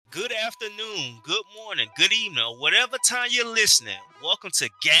good afternoon, good morning, good evening, or whatever time you're listening. Welcome to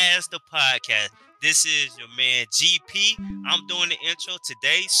Gas the Podcast. This is your man GP. I'm doing the intro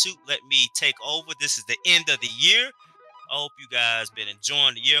today. Soup, let me take over. This is the end of the year. I hope you guys been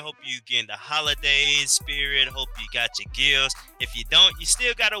enjoying the year. Hope you getting the holiday spirit. Hope you got your gifts. If you don't, you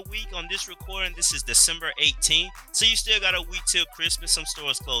still got a week on this recording. This is December 18th. So you still got a week till Christmas. Some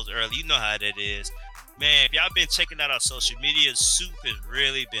stores close early. You know how that is. Man, if y'all been checking out our social media, Soup has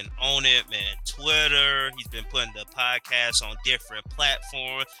really been on it, man. Twitter, he's been putting the podcast on different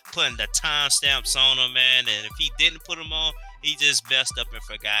platforms, putting the timestamps on them, man. And if he didn't put them on, he just messed up and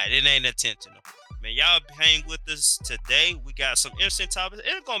forgot. It ain't intentional. Man, y'all hang with us today. We got some interesting topics.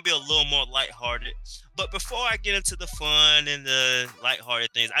 It's gonna be a little more lighthearted. But before I get into the fun and the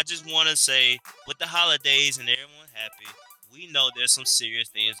lighthearted things, I just want to say, with the holidays and everyone happy, we know there's some serious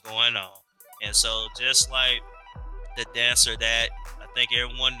things going on. And so, just like the dancer that I think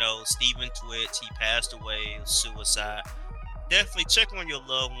everyone knows, Stephen Twitch, he passed away, suicide. Definitely check on your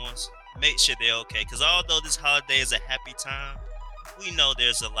loved ones. Make sure they're okay. Because although this holiday is a happy time, we know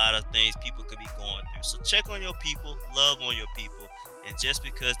there's a lot of things people could be going through. So check on your people, love on your people. And just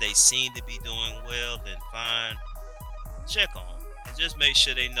because they seem to be doing well, then fine, check on them. And just make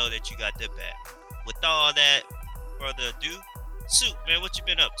sure they know that you got their back. With all that further ado, Soup, man, what you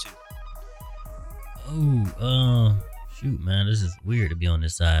been up to? Shoot, man, this is weird to be on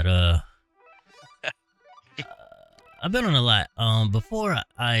this side. I've been on a lot. Before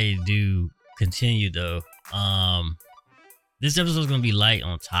I do continue though, this episode's gonna be light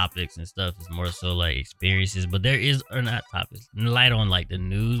on topics and stuff. It's more so like experiences, but there is or not topics, light on like the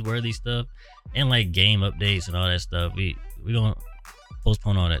newsworthy stuff and like game updates and all that stuff. We don't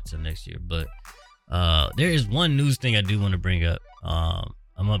postpone all that till next year, but there is one news thing I do want to bring up.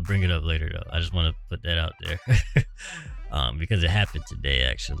 I'm gonna bring it up later though. I just want to put that out there because it happened today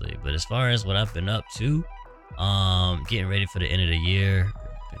actually. But as far as what I've been up to, getting ready for the end of the year,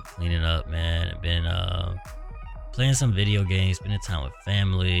 been cleaning up, man. I've been playing some video games, spending time with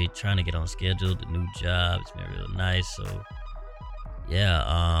family, trying to get on schedule. The new job, it's been real nice. So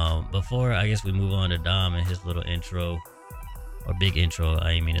yeah, before I guess we move on to Dom and his little intro or big intro.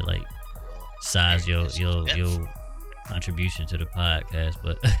 I ain't mean to like size your contribution to the podcast,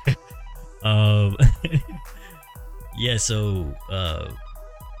 but yeah, so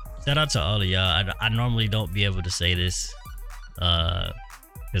shout out to all of y'all. I normally don't be able to say this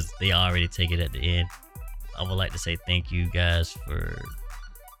because they already take it at the end. I would like to say thank you guys for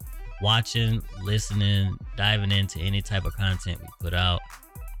watching, listening, diving into any type of content we put out.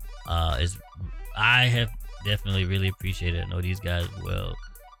 I have definitely really appreciated it. I know these guys will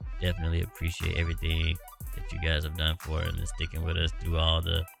definitely appreciate everything that you guys have done for it and sticking with us through all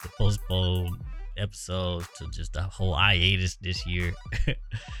the postponed episodes to just the whole hiatus this year.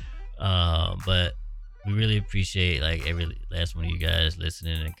 But we really appreciate like every last one of you guys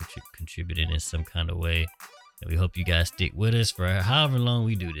listening and contributing in some kind of way. And we hope you guys stick with us for however long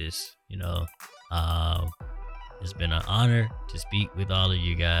we do this. It's been an honor to speak with all of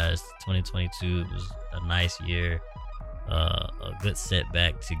you guys. 2022 was a nice year, a good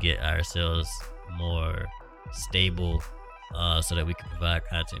setback to get ourselves more stable so that we can provide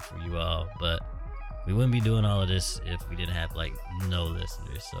content for you all. But we wouldn't be doing all of this if we didn't have like no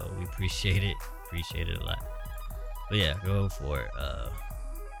listeners. So we appreciate it a lot. But yeah, go for it.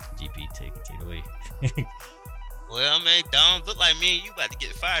 GP, take it away. Well, man, Dom, look like me and you about to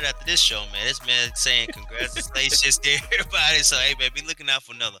get fired after this show, man. This man saying congratulations to everybody. So, hey, man, be looking out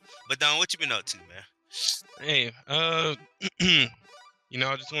for another. But, Dom, what you been up to, man? Hey, I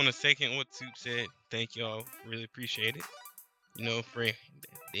just want to second what Soup said. Thank y'all. Really appreciate it. For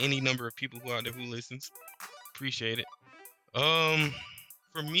any number of people who out there who listens, appreciate it.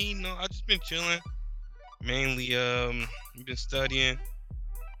 For me, no, I just been chilling. Mainly, been studying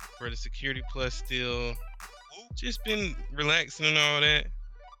for the Security Plus still. Just been relaxing and all that.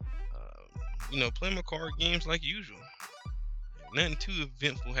 Playing my card games like usual. Nothing too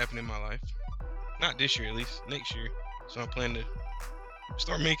eventful happened in my life. Not this year, at least. Next year. So I'm planning to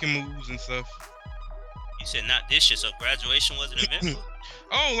start making moves and stuff. You said not this year, so graduation wasn't eventful?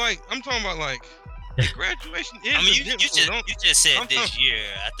 Oh, like, I'm talking about, like, graduation is eventful. You just said this year.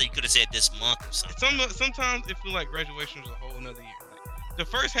 I thought you could have said this month or something. Sometimes it feels like graduation was a whole another year. Like, the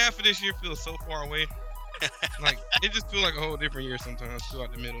first half of this year feels so far away. Like, it just feels like a whole different year sometimes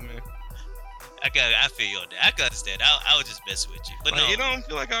throughout the middle, man. I feel you on that. I can understand. I was just messing with you. But like, no. It don't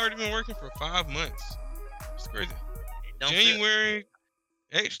feel like I already been working for 5 months. It's crazy. January,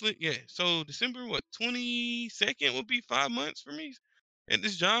 actually, yeah. So December, 22nd would be 5 months for me at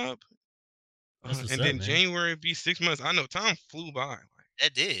this job. And then January would be 6 months. I know time flew by.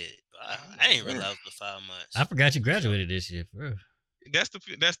 That did. I didn't realize it was 5 months. I forgot you graduated this year, bro. That's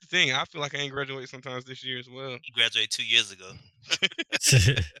the thing. I feel like I ain't graduated sometimes this year as well. You graduated 2 years ago.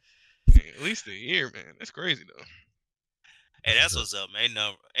 At least a year, man. That's crazy though. Hey, that's what's up, man.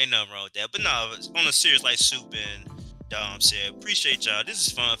 Ain't nothing wrong with that. But no, on a serious, like Soup and Dom said, appreciate y'all. This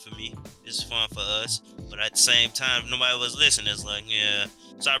is fun for me. This is fun for us. But at the same time, nobody was listening. It's like, yeah.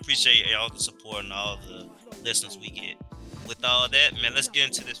 So I appreciate y'all the support and all the listeners we get. With all that, man, let's get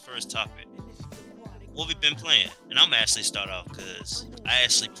into this first topic. What we've been playing. And I'm actually start off because I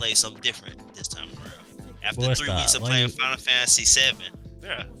actually played something different this time around. After 3 weeks of playing Final Fantasy VII,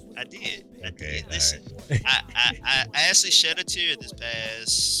 bro, I did. Listen, right. I actually shed a tear this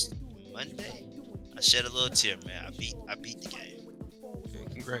past Monday. I shed a little tear, man. I beat the game. Okay,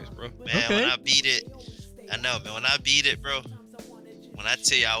 congrats, bro. Man, when I beat it, I know, man. When I beat it, bro. When I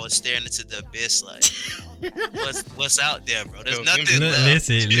tell you I was staring into the abyss, like, what's out there, bro? There's nothing left.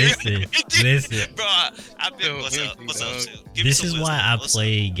 Listen. Bro, I've been, what's up, too? This is why I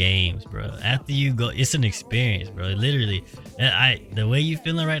play games, bro. After you go, it's an experience, bro. Literally, the way you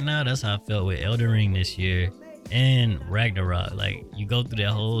feeling right now, that's how I felt with Elden Ring this year and Ragnarok. Like, you go through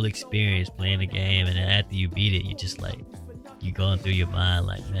that whole experience playing the game, and then after you beat it, you just like, you going through your mind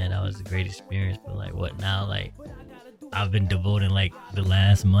like, man, that was a great experience, but like, what now? Like, I've been devoting like the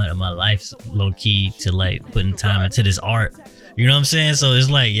last month of my life low key to like putting time into this art. You know what I'm saying? So it's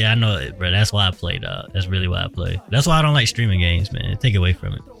like, yeah, I know it, bro. That's why I play, dog. That's really why I play. That's why I don't like streaming games, man. Take away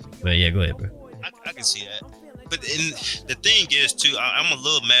from it. But yeah, go ahead, bro. I can see that. But the thing is, too, I'm a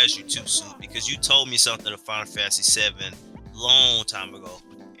little mad at you too, Sue, because you told me something of Final Fantasy VII long time ago.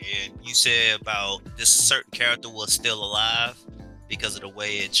 And you said about this certain character was still alive because of the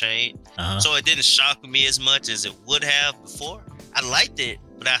way it changed. So it didn't shock me as much as it would have before. I liked it,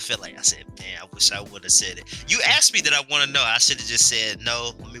 but I felt like I said, man, I wish I would have said it. You asked me that I want to know. I should have just said,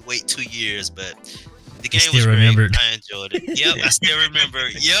 no, let me wait 2 years. But the game was great. I enjoyed it. Yep, I still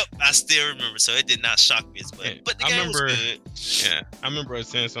remember. So it did not shock me as much. But the game was good. Yeah, I remember us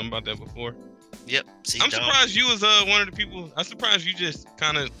saying something about that before. Yep. I'm surprised you was one of the people. I'm surprised you just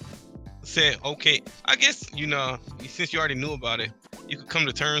kind of said, okay. I guess, you know, since you already knew about it, you could come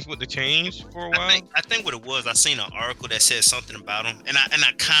to terms with the change for a while. I think what it was, I seen an article that said something about him, and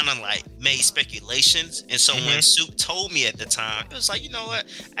I kind of like made speculations. And so when Soup told me at the time, it was like, you know what,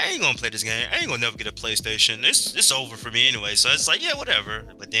 I ain't gonna play this game. I ain't gonna never get a PlayStation. It's over for me anyway. So it's like, yeah, whatever.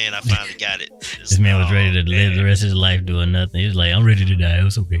 But then I finally got it. This man was ready to live the rest of his life doing nothing. He was like, I'm ready to die. It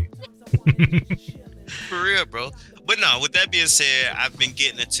was okay. For real, bro. But no, with that being said, I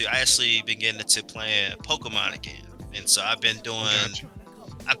actually been getting into playing Pokemon again. And so I've been doing,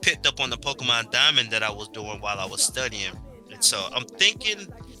 I picked up on the Pokemon Diamond that I was doing while I was studying. And so I'm thinking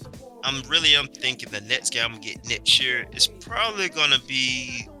the next game I'm gonna get next year is probably gonna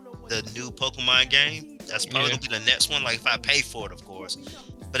be the new Pokemon game. That's probably gonna be the next one. Like if I pay for it, of course.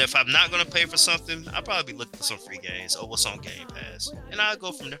 But if I'm not gonna pay for something, I'll probably be looking for some free games or what's on Game Pass. And I'll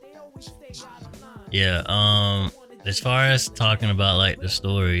go from there. Yeah, as far as talking about like the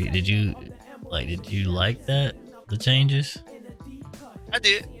story, did you like that? The changes? I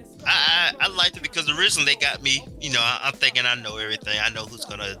did. I liked it because originally they got me, you know, I'm thinking I know everything. I know who's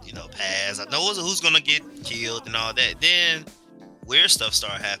gonna, you know, pass. I know who's gonna get killed and all that. Then weird stuff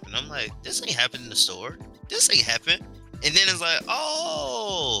started happening. I'm like, this ain't happening in the store. This ain't happening. And then it's like,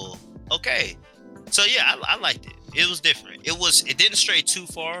 oh, okay. So yeah, I liked it. It was different. It didn't stray too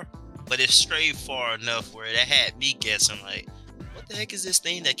far, but it strayed far enough where it had me guessing like, what the heck is this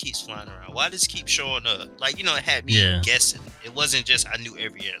thing that keeps flying around? Why does it keep showing up? Like, you know, it had me guessing. It wasn't just I knew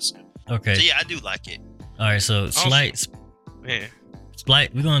every answer. Okay. So yeah, I do like it. All right, so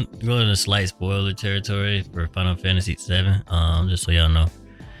we're gonna go to the slight spoiler territory for Final Fantasy VII. Just so y'all know.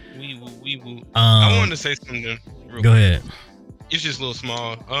 We will. I wanted to say something. Go ahead. It's just a little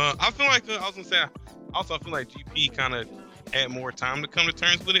small. I feel like I was gonna say. Also, I feel like GP kind of had more time to come to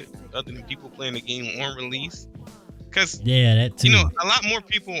terms with it, other than people playing the game on release. Cause that too. You know, a lot more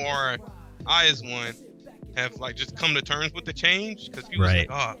people are. I as one have like just come to terms with the change because people like,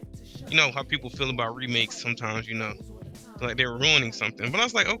 oh, you know how people feel about remakes sometimes. You know, like they're ruining something. But I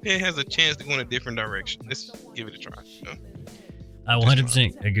was like, okay, it has a chance to go in a different direction. Let's give it a try. You know? I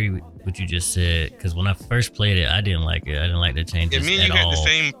 100% agree with what you just said. Because when I first played it, I didn't like it. I didn't like the changes me and you at had all. the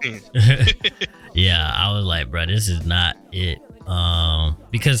same thing. Yeah, I was like, bro, this is not it.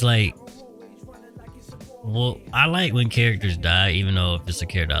 Because like, well, I like when characters die, even though if it's a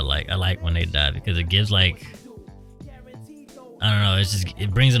character I like when they die because it gives like, I don't know,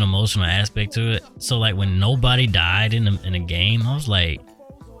 it brings an emotional aspect to it. So like when nobody died in a game, I was like,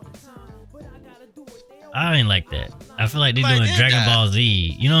 I ain't like that. I feel like they're Somebody doing did Dragon die. Ball Z.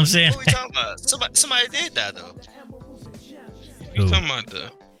 You know what I'm saying? What we talking about? Somebody did that though. You Who? talking about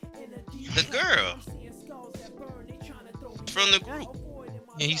The girl from the group.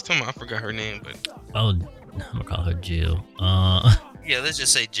 yeah, he's talking about, I forgot her name, but Oh, I'm gonna call her Jill. Yeah, let's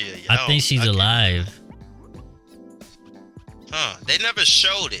just say Jill. Yeah, I think she's can't- alive. Huh? They never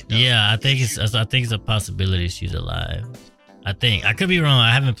showed it. Though. Yeah, I think it's a possibility she's alive. I think I could be wrong.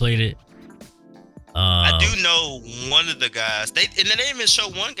 I haven't played it. I do know one of the guys. They didn't even show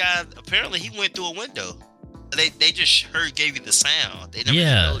one guy. Apparently, he went through a window. They just gave you the sound. They never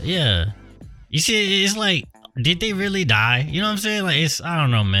showed it. Yeah. You see, it's like, did they really die? You know what I'm saying? Like, I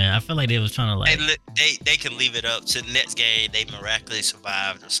don't know, man. I feel like they was trying to like. They can leave it up to the next game. They miraculously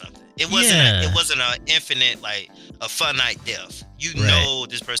survived or something. It wasn't. Yeah. It wasn't an infinite like a finite death. You Right. know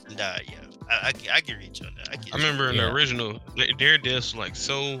this person died. Yeah, I can reach on that. I remember in Yeah. the original, their deaths were like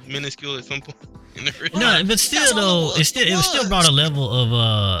so minuscule at some point in the original. No, but That's still all though, it it was. still brought a level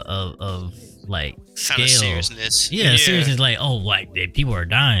of like Kind scale. of seriousness. Yeah, Yeah. seriousness. Like, oh, like people are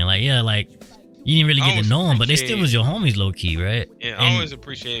dying. Like, yeah, like you didn't really I get to always know them, but they still appreciate- was your homies, low key, right? Yeah, And- I always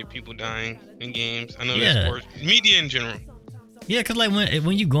appreciate people dying in games. I know Yeah. that's sports, media in general. Yeah, cause like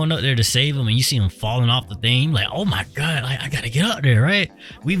when you going up there to save them and you see them falling off the thing, you're like, oh my god, like I gotta get up there, right?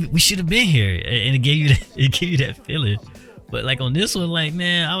 We should have been here, and it gave you that feeling. But like on this one, like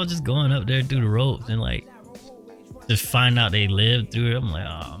man, I was just going up there through the ropes and like just find out they lived through it. I'm like,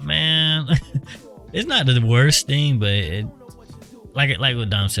 oh man, it's not the worst thing, but like what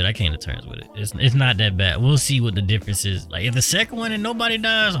Dom said, I came to terms with it. It's not that bad. We'll see what the difference is. Like if the second one and nobody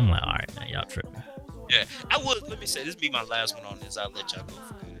dies, I'm like, all right, man, y'all tripping. Yeah, I would. Let me say this be my last one on this. I'll let y'all go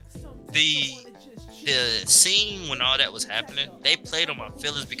for good. The scene when all that was happening, they played on my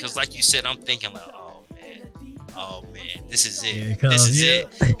feelings because, like you said, I'm thinking like, oh man, this is Here it it. comes, This is yeah.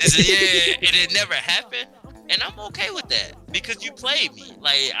 it. This is it. And it never happened, and I'm okay with that because you played me.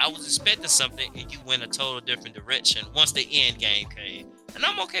 Like I was expecting something, and you went a total different direction once the end game came, and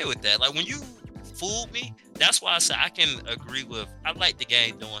I'm okay with that. Like when you fooled me, that's why I said I can agree with. I like the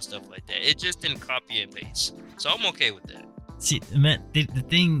game doing stuff like that. It just didn't copy and paste, so I'm okay with that. See, man, the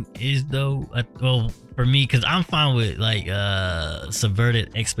thing is though, well, for me, because I'm fine with like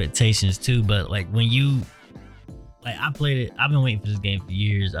subverted expectations too. But like when you, like I played it, I've been waiting for this game for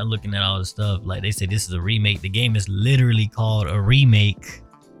years. I'm looking at all the stuff. Like they say this is a remake. The game is literally called a remake.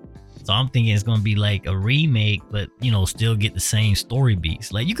 So I'm thinking it's gonna be like a remake, but you know, still get the same story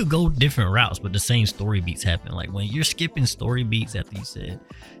beats. Like you could go different routes, but the same story beats happen. Like when you're skipping story beats after you said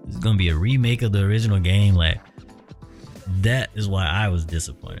it's gonna be a remake of the original game, like that is why I was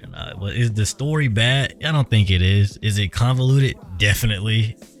disappointed. But is the story bad? I don't think it is. Is it convoluted?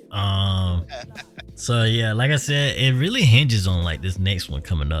 Definitely. So yeah, like I said, it really hinges on like this next one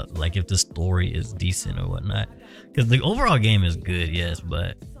coming up. Like if the story is decent or whatnot. Because the overall game is good, yes,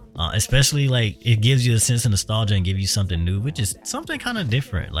 but especially like it gives you a sense of nostalgia and give you something new, which is something kind of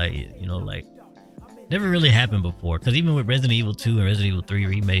different. Like you know, like never really happened before. Because even with Resident Evil 2 and Resident Evil 3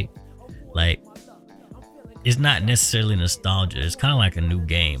 remake, like it's not necessarily nostalgia. It's kind of like a new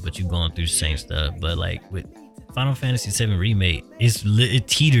game, but you're going through the same stuff. But like with Final Fantasy 7 remake, it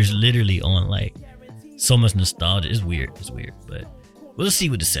teeters literally on like so much nostalgia. It's weird, but we'll see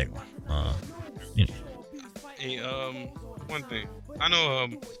with the second one. You know. Hey, one thing. I know,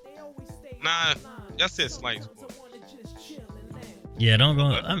 nah, y'all said slight sport. Yeah, don't go.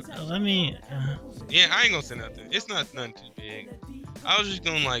 I mean, Yeah, I ain't gonna say nothing. It's not nothing too big. I was just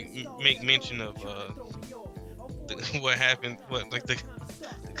gonna like make mention of what happened. Like the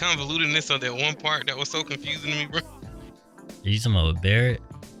convolutedness of that one part that was so confusing to me, bro. are you talking about with Barrett?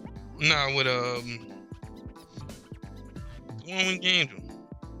 Nah, with the one-winged angel.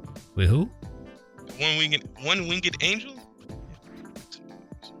 With who? One-winged angel.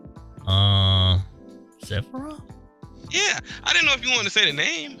 Sephiroth? Yeah, I didn't know if you wanted to say the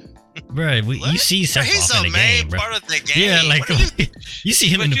name. Bro, you What? see Bro, Sephiroth he's in a the main game, bro. part of the game. Yeah, like What are you- you see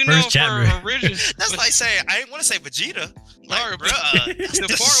him But in the you know, first chapter. for original, that's like saying I didn't want to say Vegeta. Like, Sorry, but bruh,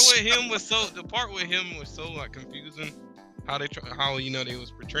 the part with him was so like confusing. How you know they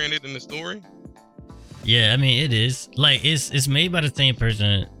was portraying it in the story. Yeah, I mean it is. Like it's made by the same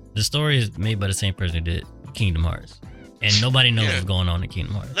person. The story is made by the same person who did Kingdom Hearts. And nobody knows Yeah. what's going on in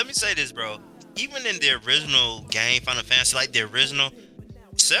Kingdom Hearts. Let me say this, bro. Even in the original game, Final Fantasy, like the original,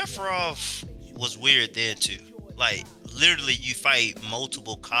 Sephiroth was weird then too. Like literally, you fight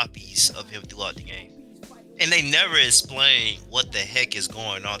multiple copies of him throughout the game, and they never explain what the heck is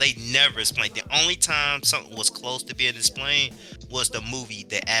going on. They never explained. The only time something was close to being explained was the movie,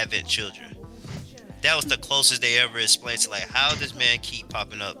 The Advent Children. That was the closest they ever explained to like how this man keep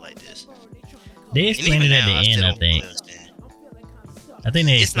popping up like this. They explained it at the end, I think. I think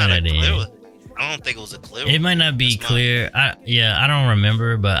they It's not explained it a at the clear. end. I don't think it was a clear. It might not be clear. I don't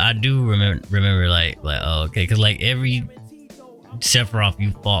remember, but I do remember like oh, okay, because like every Sephiroth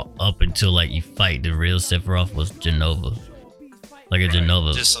you fought up until like you fight the real Sephiroth was Jenova, like a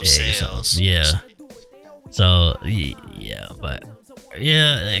Jenova Just some egg or cells. something. Yeah. So yeah, but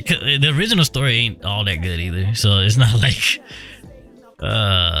yeah, the original story ain't all that good either. So it's not like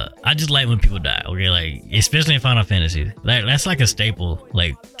I just like when people die. Okay, like especially in Final Fantasy, like that's like a staple.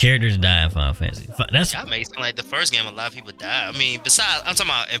 Like characters die in Final Fantasy. That's That makes like the first game. A lot of people die. I mean, besides, I'm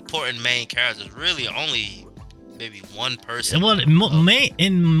talking about important main characters. Really, only maybe one person. well,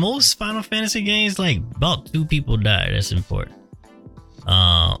 in most Final Fantasy games, like about 2 people die. That's important.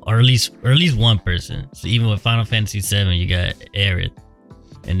 Or at least one person. So even with Final Fantasy 7, you got Aerith,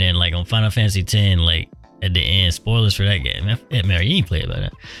 and then like on Final Fantasy 10, like at the end, spoilers for that game. Mary, you ain't play about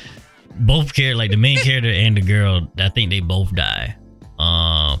that. Both characters, like the main character and the girl, I think they both die.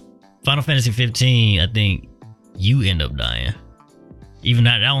 Final Fantasy 15, I think you end up dying. Even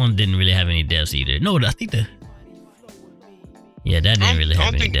that one didn't really have any deaths either. No, I think that didn't really have any deaths. I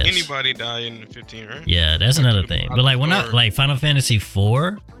don't think anybody died in 15, right? Yeah, that's another thing. But like when I like Final Fantasy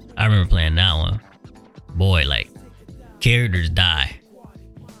 4, I remember playing that one. Boy, like characters die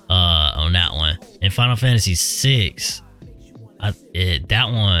on that one. In Final Fantasy 6, that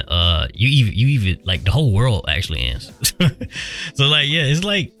one you even like the whole world actually ends. So like yeah, it's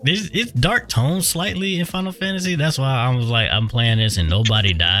like it's dark tones slightly in Final Fantasy. That's why I was like I'm playing this and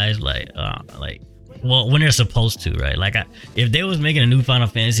nobody dies well, when they're supposed to, right? Like, if they was making a new Final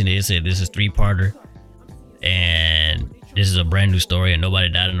Fantasy, they said this is 3-parter, and this is a brand new story, and nobody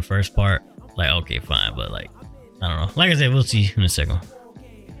died in the first part. Like, okay, fine, but like, I don't know. Like I said, we'll see in a second.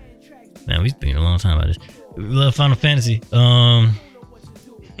 Man, we've been a long time about this. We love Final Fantasy. So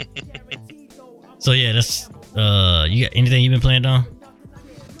yeah, that's you got anything you've been playing, Don?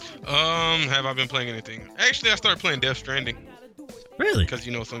 Have I been playing anything? Actually, I started playing Death Stranding. Really? Because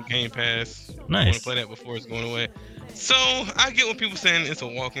it's on Game Pass. Nice. I want to play that before it's going away. So I get what people saying it's a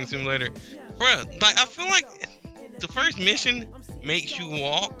walking simulator, bruh. Like I feel like the first mission makes you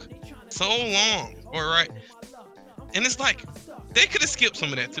walk so long, all right? And it's like they could have skipped some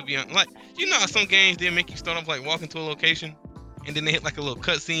of that, to be honest. Like how some games they make you start off like walking to a location, and then they hit like a little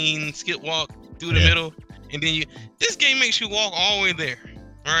cutscene, skip walk through the middle, and then this game makes you walk all the way there.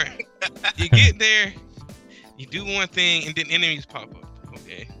 All right, you get there. You do one thing and then enemies pop up.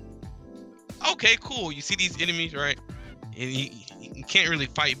 Okay, cool. You see these enemies, right? And you can't really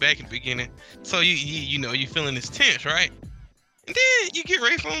fight back in the beginning. So you're feeling this tense, right? And then you get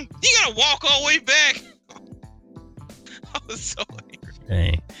ready for them. You gotta walk all the way back. I was so angry.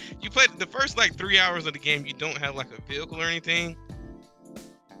 Dang. You played the first like 3 hours of the game, you don't have like a vehicle or anything.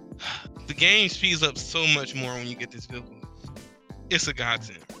 The game speeds up so much more when you get this vehicle. It's a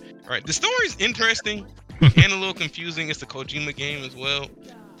godsend. All right, the story's interesting. And a little confusing. It's a Kojima game as well,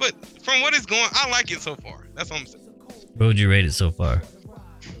 but from what it's going, I like it so far. That's what I'm saying. What would you rate it so far?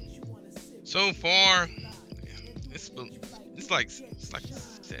 So far, it's like 7.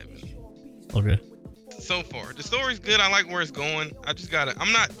 Okay. So far, the story's good. I like where it's going.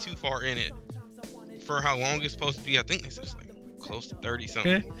 I'm not too far in it for how long it's supposed to be. I think it's just like close to 30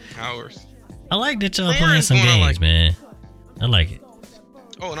 something hours. I like that y'all playing some games, man. I like it.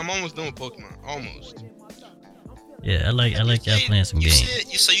 Oh, and I'm almost done with Pokemon. Almost. Yeah, I like y'all playing some games.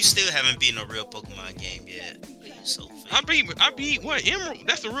 So you still haven't beaten a real Pokemon game yet? You so fake. I beat what, Emerald?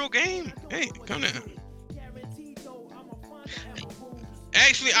 That's a real game. Hey, come down.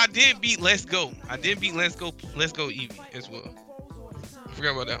 Actually, I did beat Let's Go. I did beat Let's Go Eevee as well. I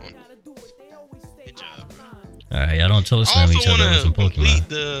forgot about that one. Good job, bro. All right, y'all don't toast slam each other with some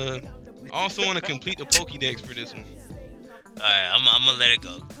Pokemon. I also want to complete the Pokédex for this one. Alright, I'm gonna let it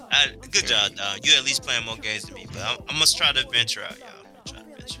go. Good job, dog. You at least playing more games than me, but I'm gonna try to venture out, y'all.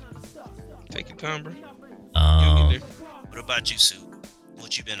 Take your time, bro. What about you, Sue?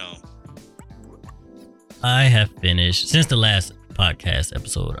 What you been on? I have finished since the last podcast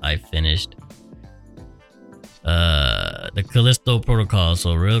episode. I finished the Callisto Protocol.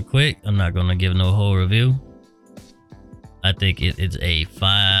 So real quick, I'm not gonna give no whole review. I think it's a 5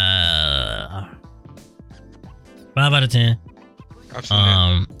 out of 10.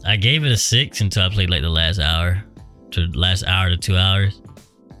 I gave it a 6 until I played like the last hour to 2 hours.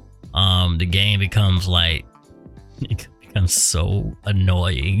 The game becomes so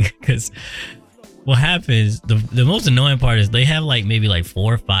annoying because what happens, the most annoying part is they have like maybe like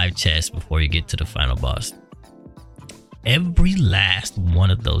 4 or 5 chests before you get to the final boss. Every last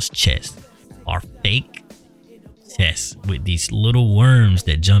one of those chests are fake chests with these little worms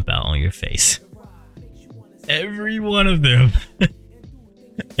that jump out on your face. Every one of them.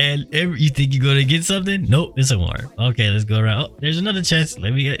 And you think you're gonna get something? Nope, it's a worm. Okay, let's go around. Oh, there's another chest.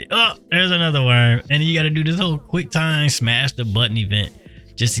 Let me get. Oh, there's another worm. And you got to do this whole quick time smash the button event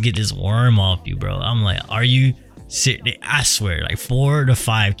just to get this worm off you, bro. I'm like, are you serious? I swear, like 4 to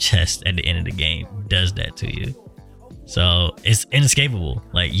 5 chests at the end of the game does that to you. So it's inescapable.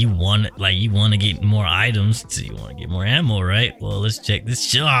 Like you want to get more items, so you want to get more ammo, right? Well, let's check this.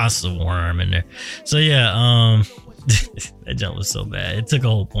 Just a worm in there. So yeah, that jump was so bad. It took a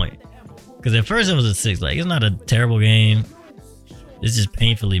whole point. Because at first it was a 6. Like it's not a terrible game. It's just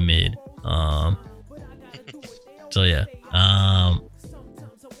painfully mid. So yeah.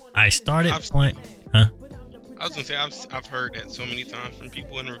 I started playing. Huh? I was gonna say I've heard that so many times from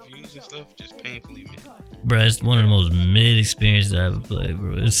people in reviews and stuff. Just painfully mid. Bro, it's one of the most mid experiences I ever played,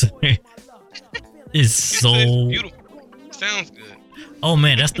 bro. It's so beautiful. Sounds good. Oh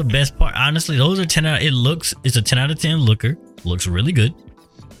man, that's the best part. Honestly, those are 10 out. It's a 10 out of 10 looker. Looks really good.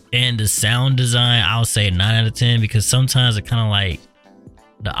 And the sound design, I'll say 9 out of 10 because sometimes it kind of like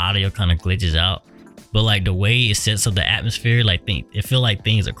the audio kind of glitches out. But like the way it sets up the atmosphere, like it feel like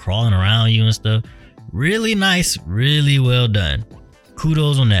things are crawling around you and stuff. Really nice, really well done.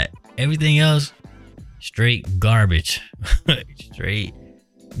 Kudos on that. Everything else, straight garbage. Straight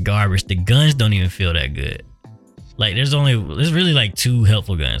garbage. The guns don't even feel that good. Like there's really like 2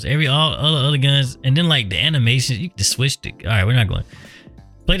 helpful guns. All other guns, and then like the animations, you can just switch to. All right, we're not going.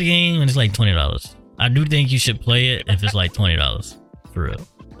 Play the game when it's like $20. I do think you should play it if it's like $20 for real.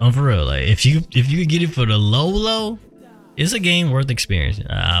 For real. Like if you could get it for the low, it's a game worth experiencing.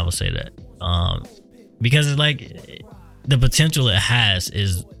 I will say that. Because it's like the potential it has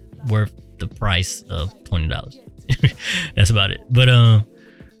is worth the price of $20. That's about it. But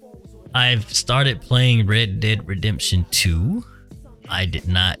I've started playing Red Dead Redemption 2. I did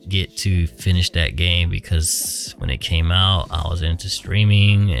not get to finish that game because when it came out, I was into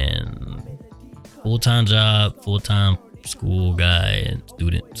streaming and full-time job, full-time school guy and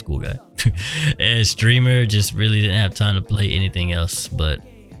student school guy. And streamer, just really didn't have time to play anything else but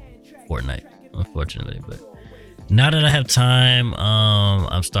Fortnite, unfortunately. But now that I have time,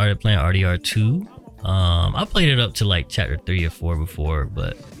 I've started playing RDR 2. I played it up to like chapter 3 or 4 before,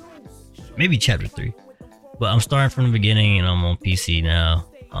 but maybe chapter 3, but I'm starting from the beginning and I'm on PC now.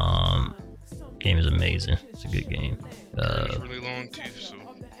 Game is amazing. It's a good game. It's really long too, so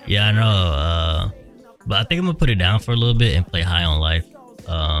yeah, I know. But I think I'm gonna put it down for a little bit and play High on Life.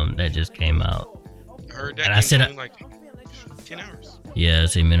 That just came out. I heard that. And I said like 10 hours. Yeah,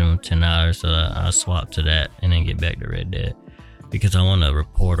 it's a minimum 10 hours, so I'll swap to that and then get back to Red Dead because I want to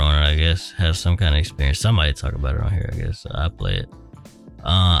report on it. I guess have some kind of experience. Somebody talk about it on here. I guess so I play it.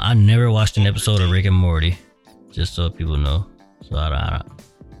 I never watched an episode of Rick and Morty, just so people know. So I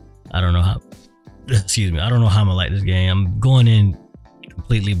don't know how. Excuse me. I don't know how I'm gonna like this game. I'm going in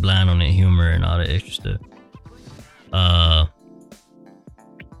completely blind on the humor and all the extra stuff.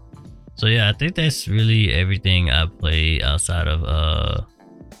 So yeah, I think that's really everything I play outside of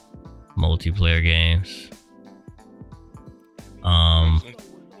multiplayer games.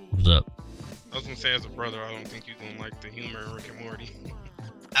 What's up? I was gonna say, as a brother, I don't think you're gonna like the humor in Rick and Morty.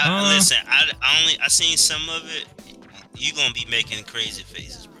 Listen, I seen some of it. You gonna be making crazy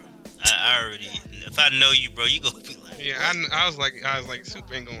faces, bro. I already. If I know you, bro, you gonna be like. Yeah, I was like,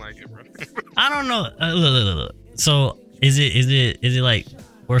 Super ain't gonna like it, bro. I don't know. Look. So is it like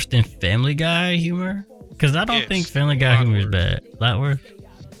worse than Family Guy humor? Because I don't think Family Guy humor is bad. Lot worse.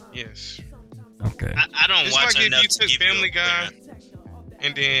 Yes. Okay. I don't it's watch like enough if you to took give Family you Guy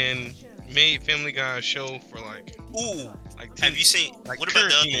and then made Family Guy a show for like. Ooh. Like have you seen? Like what about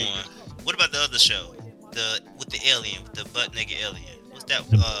the other one? What about the other show? With the alien, with the butt naked alien. What's that?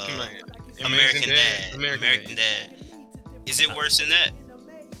 American Dad. American Dad. Is it worse than that?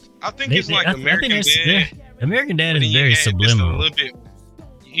 I think it's like American Dad. American Dad is very subliminal. A little bit,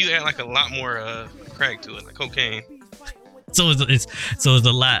 you add like a lot more crack to it, like cocaine. So it's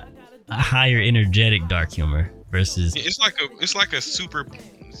a lot higher energetic dark humor versus. It's like a super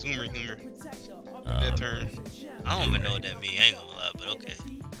zoomer humor. That term. I don't even know what that means. I ain't gonna lie, but okay.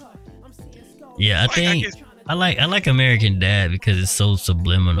 Yeah, I like American Dad because it's so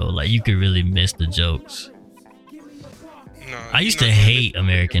subliminal. Like you could really miss the jokes. No, I used to hate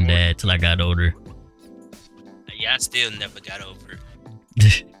American Dad till I got older. Yeah, I still never got over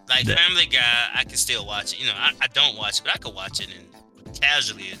it. Like Family Guy, I can still watch it. You know, I don't watch it, but I could watch it and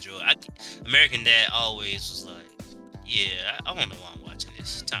casually enjoy it. American Dad always was like, yeah, I don't know why I'm watching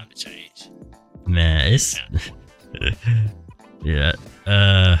this. It's time to change. Man, it's yeah.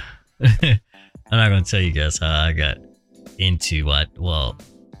 I'm not gonna tell you guys how I got into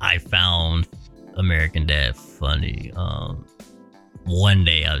I found American Dad funny. One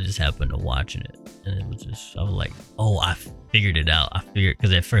day I just happened to watching it, and it was just, I was like, oh, I figured it out.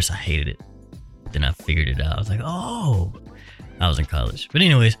 Because at first I hated it, then I figured it out. I was like, oh, I was in college. But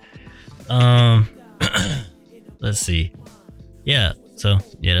anyways, let's see. Yeah, so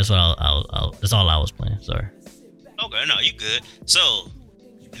yeah, that's what that's all I was playing. Sorry. Okay, no, you good. So,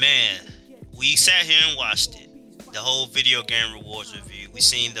 man, we sat here and watched it. The whole video game rewards review. We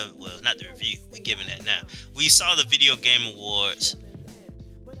seen not the review. We giving that now. We saw the video game awards.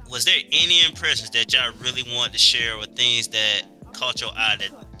 Was there any impressions that y'all really wanted to share, or things that caught your eye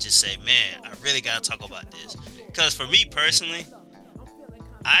that just say, man, I really gotta talk about this? Because for me personally,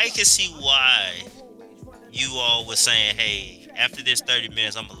 I can see why you all were saying, hey, after this 30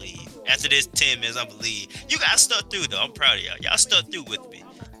 minutes, I'm gonna leave. After this 10 minutes, I'm gonna leave. You guys stuck through though. I'm proud of y'all. Y'all stuck through with me.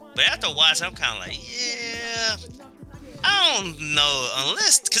 But after watching, I'm kind of like, yeah, I don't know,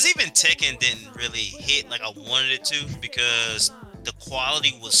 because even Tekken didn't really hit like I wanted it to, because the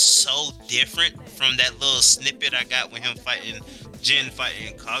quality was so different from that little snippet I got with him fighting Jin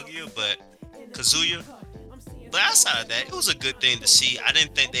fighting Kazuya. But outside of that, it was a good thing to see. I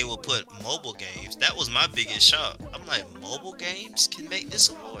didn't think they would put mobile games. That was my biggest shock. I'm like, mobile games can make this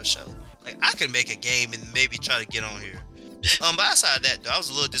award show? Like, I could make a game and maybe try to get on here. But outside of that, though, I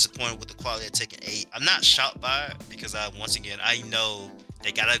was a little disappointed with the quality of Tekken 8. I'm not shocked by it, because I know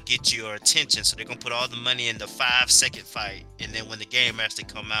they gotta get your attention, so they're gonna put all the money in the 5-second fight, and then when the game actually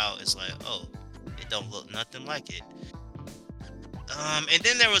come out, it's like, oh, it don't look nothing like it. And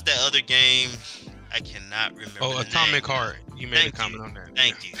then there was that other game, I cannot remember. Oh, Atomic Heart. You made a comment on that.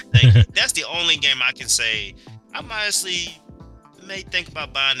 Thank you. That's the only game I can say I honestly may think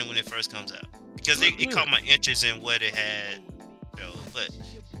about buying it when it first comes out, because it caught my interest in what it had. But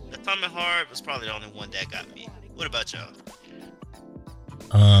Atomic Heart was probably the only one that got me. What about y'all?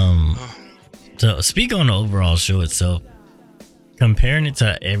 So speak on the overall show itself. Comparing it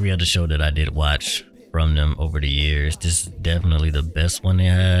to every other show that I did watch from them over the years, this is definitely the best one they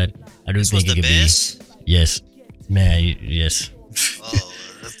had. I do think it could be. Yes, man. Yes.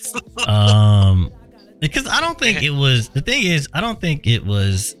 Oh. Because I don't think it was. The thing is, I don't think it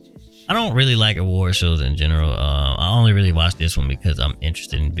was. I don't really like award shows in general. I only really watch this one because I'm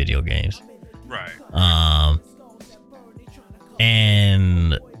interested in video games. Right.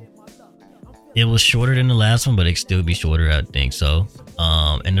 And it was shorter than the last one, but it could still be shorter, I think so.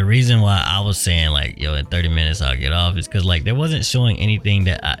 And the reason why I was saying like, yo, in 30 minutes I'll get off is because like there wasn't showing anything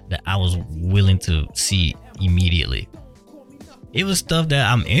that I was willing to see immediately. It was stuff that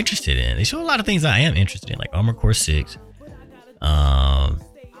I'm interested in. They show a lot of things I am interested in, like Armored Core 6. I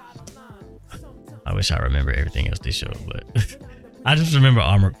wish I remember everything else they showed, but I just remember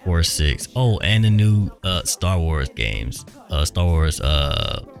Armored Core 6. Oh, and the new Star Wars games. Star Wars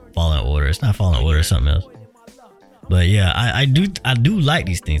Fallen Order. It's not Fallen Order, it's something else. But yeah, I do like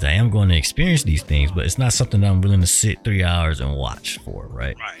these things. I am going to experience these things, but it's not something that I'm willing to sit 3 hours and watch for,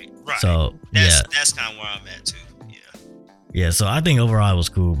 right? Right. So that's kind of where I'm at too. Yeah, so I think overall it was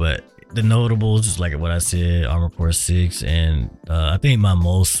cool, but the notables, just like what I said, Armored Core 6, and I think my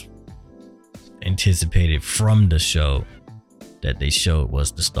most anticipated from the show that they showed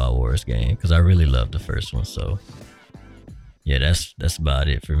was the Star Wars game, because I really loved the first one. So yeah, that's about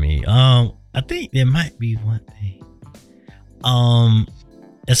it for me. I think there might be one thing.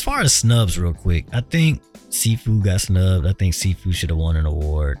 As far as snubs, real quick, I think Sifu got snubbed. I think Sifu should have won an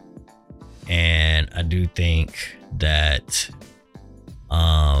award, and I do think that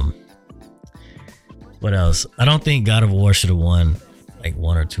what else? I don't think God of War should have won like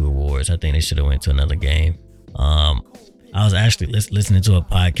 1 or 2 awards. I think they should have went to another game. I was actually listening to a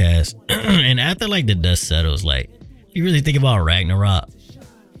podcast, and after like the dust settles, like if you really think about Ragnarok,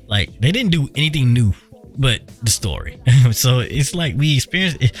 like they didn't do anything new but the story. So it's like we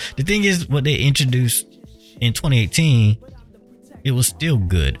experienced it. The thing is, what they introduced in 2018, it was still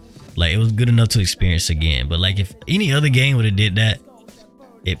good. Like it was good enough to experience again. But like if any other game would have did that,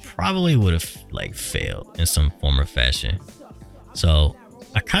 it probably would have like failed in some form or fashion. So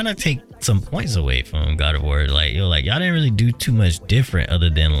I kind of take some points away from God of War. Like, y'all didn't really do too much different other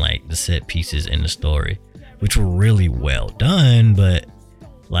than like the set pieces in the story, which were really well done. But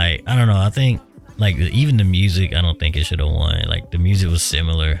like, I don't know. I think like even the music, I don't think it should have won. Like the music was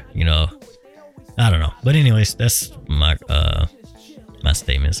similar, I don't know. But anyways, that's my my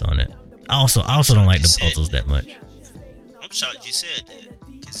statements on it. I also don't like the puzzles that much. I'm shocked you said that,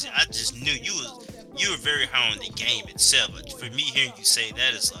 because I just knew you were very high on the game itself. But for me, hearing you say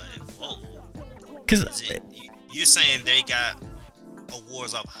that, it's like, whoa. Because you're saying they got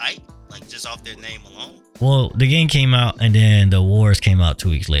awards off hype, like just off their name alone? well, the game came out and then the awards came out 2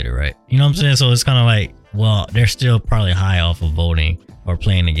 weeks later, right? You know what I'm saying? So it's kind of like, well, they're still probably high off of voting or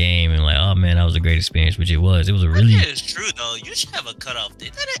playing the game and like, oh man, that was a great experience, which it was. It was a really. That is true though. You should have a cutoff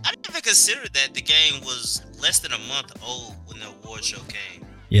date. I didn't even consider that the game was less than a month old when the award show came.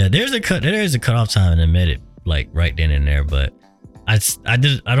 Yeah, there's a cutoff time and admit it like right then and there, but I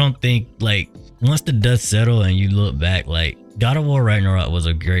don't think like once the dust settled and you look back, like God of War Ragnarok was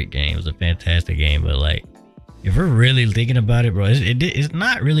a great game. It was a fantastic game, but like if we're really thinking about it, bro, it's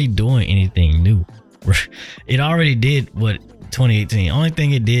not really doing anything new. It already did what 2018. Only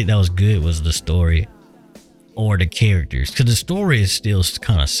thing it did that was good was the story or the characters, because the story is still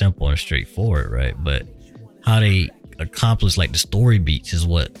kind of simple and straightforward, right? But how they accomplish like the story beats is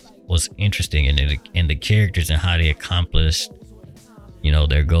what was interesting, and the characters and how they accomplished, you know,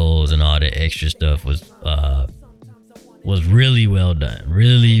 their goals and all the extra stuff was really well done,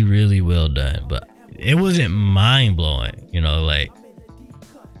 really well done. But it wasn't mind blowing, you know, like.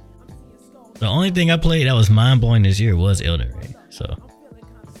 The only thing I played that was mind-blowing this year was Elden Ring. So,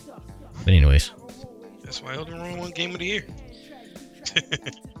 but anyways. That's why Elden Ring won Game of the Year.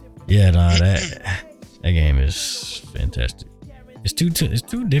 Yeah, nah, that game is fantastic. It's two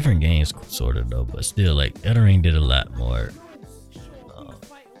different games, sort of though, but still, like Elden Ring did a lot more.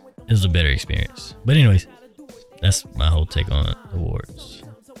 It was a better experience. But anyways, that's my whole take on awards.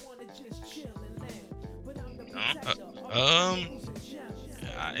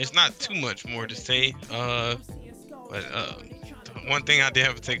 It's not too much more to say, but one thing I did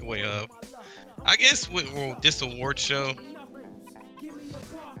have a takeaway of, I guess with this award show,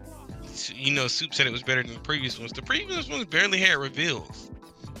 you know, Soup said it was better than the previous ones. The previous ones barely had reveals,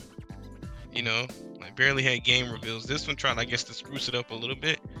 you know, like barely had game reveals. This one tried, I guess, to spruce it up a little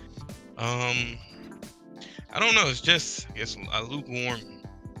bit. I don't know, it's just, I guess, a lukewarm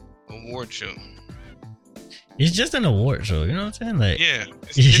award show. It's just an award show, you know what I'm saying? Like, yeah,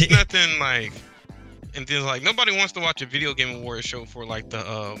 it's nothing like, and then like nobody wants to watch a video game award show for like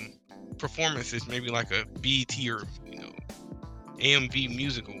the performances, maybe like a BET or, you know, AMV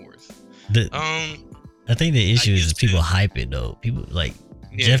Music Awards. I think the issue is people hype it though. People like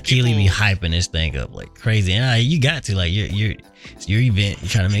Jeff Keighley be hyping this thing up like crazy, and you got to like it's your event. You're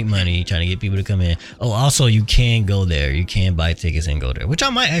trying to make money. You're trying to get people to come in. Oh, also you can go there. You can buy tickets and go there, which I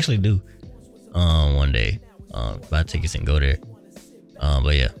might actually do one day. Buy tickets and go there.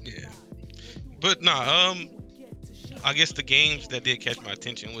 But yeah. But I guess the games that did catch my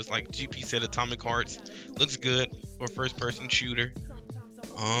attention was like GP said, Atomic Hearts looks good for first person shooter.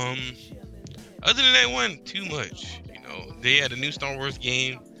 Other than that, wasn't too much. You know, they had a new Star Wars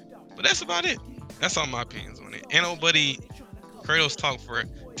game, but that's about it. That's all my opinions on it. And old buddy Kratos talked for,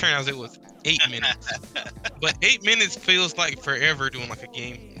 turned out it was 8 minutes, but 8 minutes feels like forever doing like a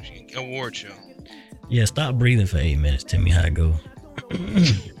game award show. Yeah, stop breathing for 8 minutes. Tell me how it go.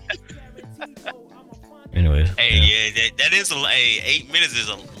 Anyways. Hey, yeah, that is 8 minutes is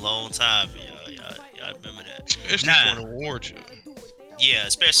a long time. Y'all remember that? Especially for an award show. Yeah,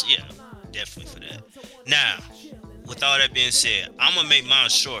 especially, yeah, definitely for that. Now, with all that being said, I'm gonna make mine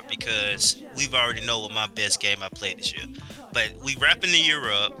short because we've already know what my best game I played this year. But we wrapping the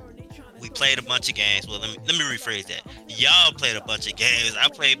year up. We played a bunch of games. Well, let me rephrase that. Y'all played a bunch of games. I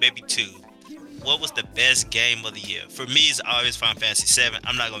played maybe 2. What was the best game of the year? For me, it's always Final Fantasy VII.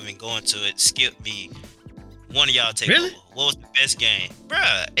 I'm not gonna even go into it. Skip me. One of y'all take over. What was the best game?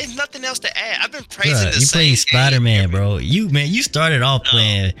 Bruh, there's nothing else to add. I've been praising the same game. You played Spider-Man, bro. You started off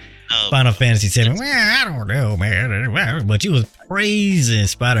playing Final Fantasy VII. Well, I don't know, man. But you was praising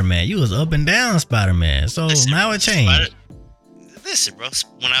Spider-Man. You was up and down Spider-Man. So now it changed. Listen, bro.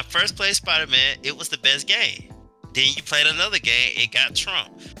 When I first played Spider-Man, it was the best game. Then you played another game, it got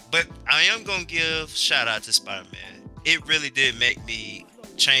trumped. But I am going to give shout out to Spider-Man. It really did make me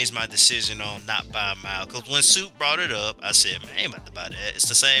change my decision on not buying Miles. Because when Soup brought it up, I said, man, I ain't about to buy that. It's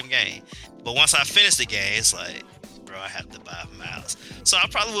the same game. But once I finished the game, it's like, bro, I have to buy Miles. So I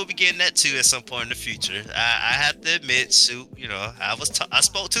probably will be getting that too at some point in the future. I have to admit, Soup, you know, I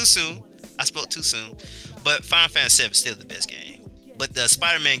spoke too soon. But Final Fantasy VII is still the best game. But the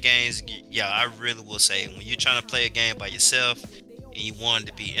Spider-Man games, yeah, I really will say, when you're trying to play a game by yourself and you want it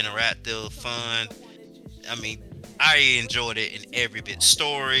to be interactive, fun, I mean, I enjoyed it in every bit.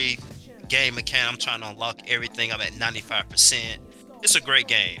 Story, game mechanic, I'm trying to unlock everything. I'm at 95%. It's a great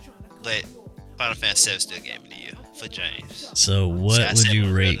game, but Final Fantasy VII still game of the year for James. So what would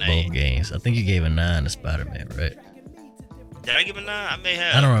you rate both games? I think you gave a 9 to Spider-Man, right? Did I give a 9? I may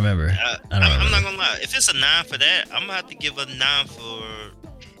have. I don't remember. I'm not gonna lie. If it's a 9 for that, I'm gonna have to give a 9 for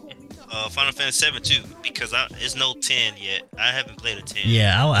Final Fantasy 7 too, because it's no 10 yet. I haven't played a 10.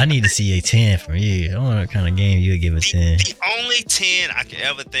 Yeah, I need to see a 10 from you. I wonder what kind of game you would give a 10. The only 10 I could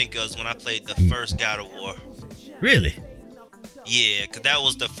ever think of is when I played the first God of War. Really? Yeah, because that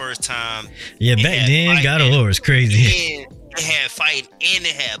was the first time. Yeah, back then, God of War was crazy. And it had fighting and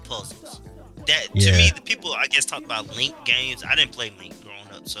it had puzzles. That to Yeah. me, the people I guess talk about Link games. I didn't play Link growing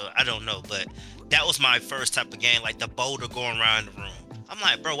up, so I don't know. But that was my first type of game, like the boulder going around the room. I'm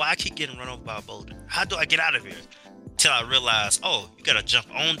like, bro, why I keep getting run over by a boulder? How do I get out of here? Till I realized, oh, you gotta jump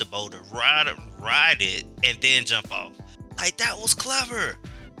on the boulder, ride it, and then jump off. Like that was clever.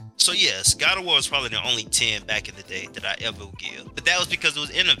 So yes, God of War was probably the only 10 back in the day that I ever would give. But that was because it was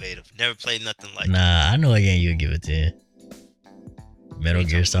innovative. Never played nothing like that. Nah, I know a game you would give a 10. Metal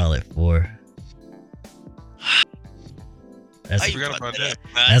Gear Solid 4. That's How I you forgot brought about that. up?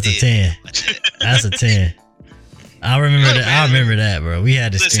 I That's a did. 10. I did. That's a 10. I remember that. I remember that, bro. We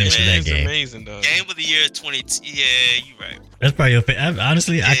had Listen, experience with man, that It's game. amazing, though. Game of the year 20. Yeah, you right. That's probably your favorite.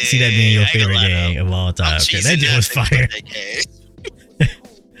 Honestly, I can see that being your Yeah, I ain't favorite gonna lie, game of all time. I'm 'Cause cheesing that game was nothing fire. about that game.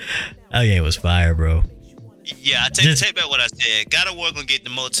 That game was fire, bro. Yeah, take back what I said. God of War gonna get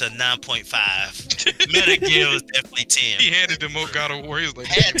demoted to 9.5. Metal Gear was definitely 10. He had to demote God of War. He was like,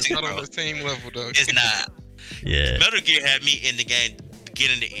 Had it's to, not on bro. the same level, though. It's not. Yeah. Metal Gear had me in the game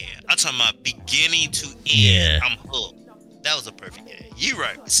beginning to end. I'm talking about beginning to end. Yeah. I'm hooked. That was a perfect game. You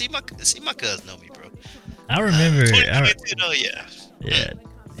right. See my cousin know me, bro. I remember. 2022 though, yeah.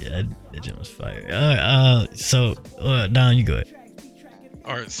 Yeah. That game was fire. So, Don, you go ahead.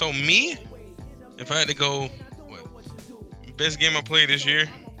 All right, so me, if I had to go, best game I played this year,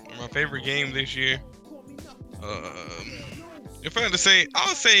 or my favorite game this year, if I had to say, I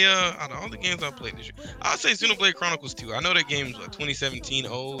would say, out of all the games I played this year, I would say Xenoblade Chronicles 2. I know that game's like 2017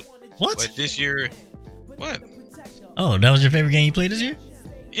 old, What? but this year, what? Oh, that was your favorite game you played this year?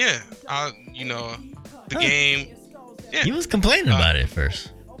 Yeah, the game. Yeah. You was complaining about it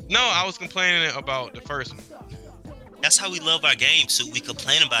first. No, I was complaining about the first one. That's how we love our games. So we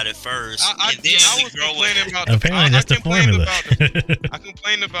complain about it first, I and then we was grow complaining it. about. Apparently, that's the complained formula. I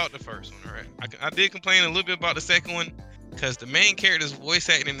complained about the first one, right? I did complain a little bit about the second one because the main character's voice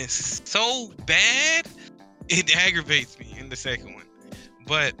acting is so bad, it aggravates me in the second one.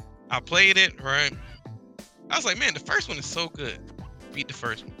 But I played it, right? I was like, man, the first one is so good. Beat the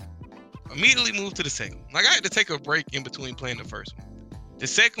first one. Immediately moved to the second one. Like, I had to take a break in between playing the first one. The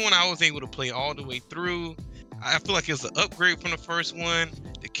second one, I was able to play all the way through. I feel like it was an upgrade from the first one.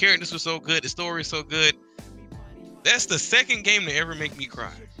 The characters were so good. The story is so good. That's the second game to ever make me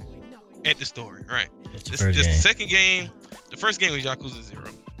cry at the story, right? It's the This first the game. second game. The first game was Yakuza 0.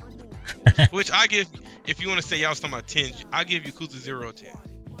 Which I give, if you want to say y'all was talking about 10, I give Yakuza 0 a 10.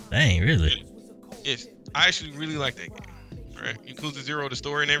 Dang, really? Yes, I actually really like that game. Right? Yakuza 0, the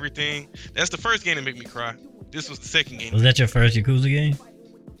story and everything. That's the first game that made me cry. This was the second game. Was that your first Yakuza game?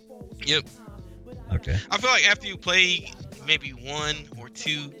 Yep. Okay. I feel like after you play maybe one or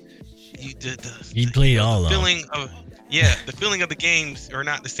two, You played all of them. feeling of the feeling of the games are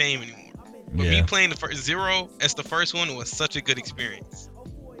not the same anymore. But me Yeah. playing the first Zero as the first one was such a good experience.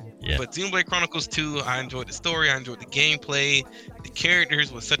 Yeah. But Xenoblade Chronicles 2, I enjoyed the story, I enjoyed the gameplay, the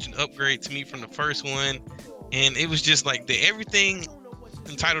characters was such an upgrade to me from the first one, and it was just like everything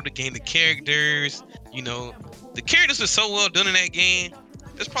entitled the game, the characters, the characters were so well done in that game.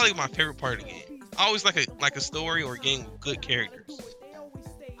 That's probably my favorite part of the game. I always like a story or a game with good characters.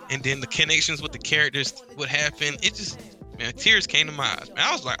 And then the connections with the characters would happen. It just, man, tears came to my eyes. Man,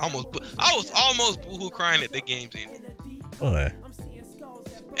 I was almost boohoo crying at the game's ending. Boy,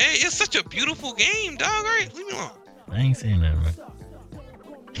 Hey, it's such a beautiful game, dog. All right, leave me alone. I ain't saying that, man.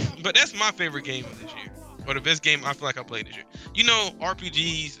 But that's my favorite game of this year, or the best game I feel like I played this year.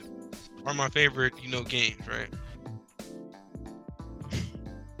 RPGs are my favorite, games, right?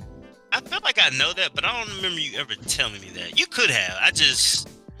 I feel like I know that, but I don't remember you ever telling me that. You could have. I don't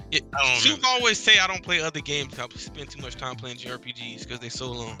Soup remember. always say I don't play other games. I spend too much time playing JRPGs because they're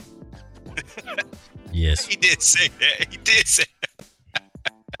so long. Yes. He did say that. He did say that.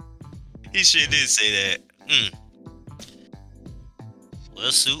 He sure did say that.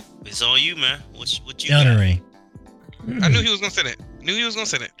 Well, Soup, it's on you, man. What you Elden got? Ring. I knew he was gonna say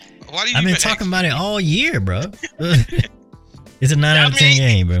that. Why do you? I've been even talking ask? about it all year, bro. It's a 9 out of 10 I mean,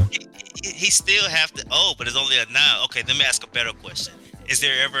 game, bro. He still have to. Oh, but it's only a 9. Okay, let me ask a better question. Is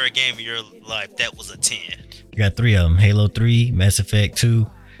there ever a game in your life that was a 10? You got 3 of them: Halo 3, Mass Effect 2,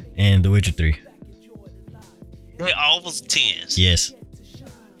 and The Witcher 3. They all was 10s. Yes.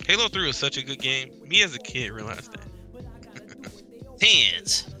 Halo 3 was such a good game. Me as a kid realized that.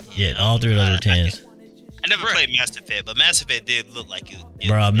 10s. Yeah, all 3 of those are 10s. I never Right. played Mass Effect, but Mass Effect did look like it.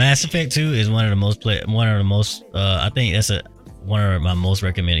 Bro, Mass Effect 2 is one of the most I think that's one of my most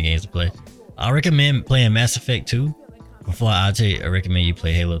recommended games to play. I recommend playing Mass Effect 2 before I recommend you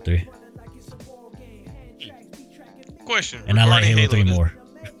play Halo 3. Question. And I like regarding Halo 3 more.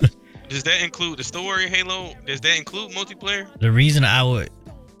 Does that include the story Halo? Does that include multiplayer? The reason I would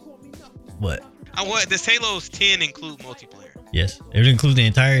what? Does Halo's 10 include multiplayer? Yes. It would include the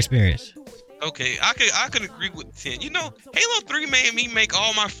entire experience. Okay, I could agree with 10. You know, Halo 3 made me make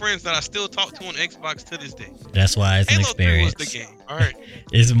all my friends that I still talk to on Xbox to this day. That's why it's an Halo 3 was experience. the game. All right.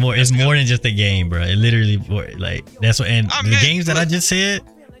 It's more than just a game, bro. It literally like that's what and I the meant- games that I just said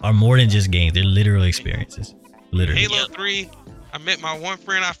are more than just games. They're literal experiences. Literally. Halo 3, I met my one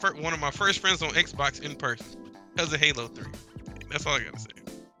friend, one of my first friends on Xbox in person because of Halo 3. That's all I gotta say.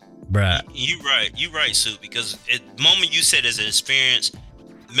 Bruh. You right, Sue. Because at the moment you said as an experience,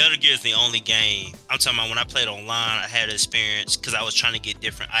 Metal Gear is the only game. I'm talking about when I played online, I had an experience because I was trying to get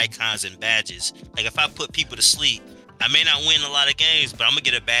different icons and badges. Like if I put people to sleep, I may not win a lot of games, but I'm gonna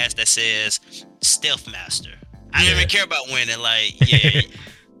get a badge that says Stealth Master. I didn't Yeah. even care about winning. Like that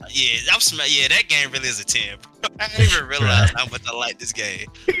game really is a 10. I didn't even realize how much I like this game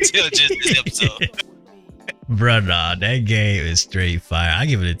until just this episode. Bruh, nah, that game is straight fire. I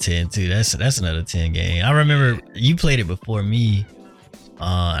give it a 10 too. That's another 10 game. I remember you played it before me.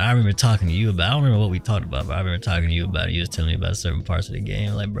 I remember talking to you about. I don't remember what we talked about, but I remember talking to you about it. You was telling me about certain parts of the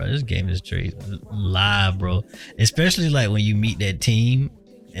game. Like, bro, this game is straight live, bro. Especially like when you meet that team,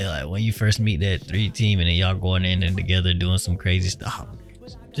 and like when you first meet that 3 team, and then y'all going in and together doing some crazy stuff. Oh,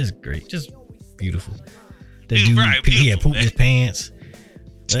 just great, just beautiful. The dude, Right, he had beautiful, pooped his pants.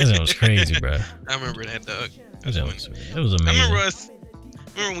 That was crazy, bro. I remember that, Doug. That That's was, funny. it was I amazing.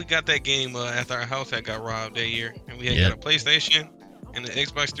 remember when we got that game after our house had got robbed that year, and we had Yeah. got a PlayStation and the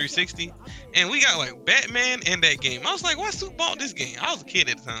Xbox 360, and we got like Batman and that game. I was like, why Sue bought this game? I was a kid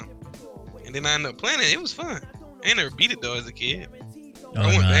at the time, and then I ended up playing it. It was fun. I ain't never beat it though as a kid. I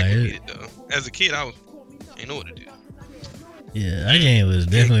went back and beat it though. As a kid, I ain't know what to do. Yeah, that game was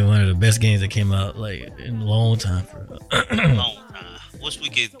definitely one of the best games that came out like in a long time. Long time. Wish we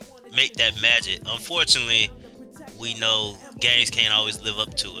could make that magic. Unfortunately, we know games can't always live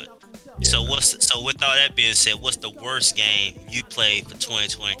up to it. Yeah, So man. so with all that being said, what's the worst game you played for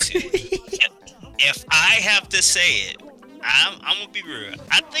 2022? If I have to say it, I'm gonna be real.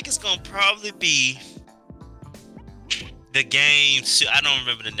 I think it's gonna probably be the game. I don't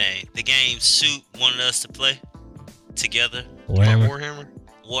remember the name. The game Suit wanted us to play together. Warhammer. Warhammer.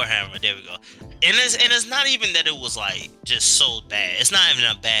 Warhammer. There we go. And it's not even that it was like just so bad. It's not even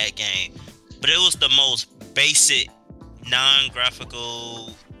a bad game, but it was the most basic,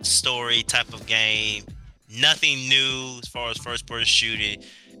 non-graphical story type of game. Nothing new as far as first-person shooting.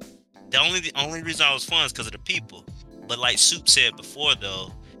 The only reason I was fun is because of the people. But like Soup said before,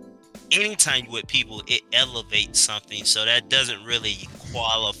 though, anytime you with people, it elevates something. So that doesn't really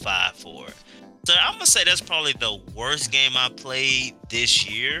qualify for it. So I'm gonna say that's probably the worst game I played this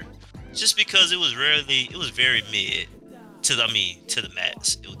year, just because it was very mid to the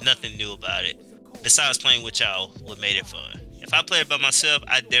max. It was nothing new about it. Besides playing with y'all, what made it fun. If I played by myself,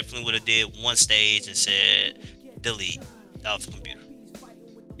 I definitely would have did one stage and said delete off the computer.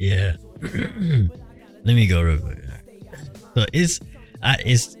 Yeah. Let me go real quick. So it's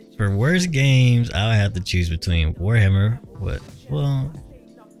for worst games. I would have to choose between Warhammer.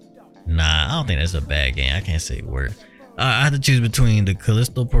 Nah, I don't think that's a bad game. I can't say worst. I have to choose between the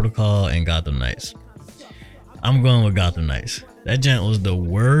Callisto Protocol and Gotham Knights. I'm going with Gotham Knights. That gent was the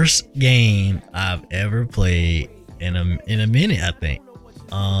worst game I've ever played in a minute, I think.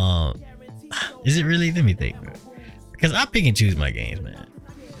 Is it really? Let me think, bro. Because I pick and choose my games, man.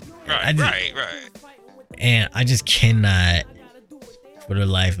 Right. And I just cannot, for the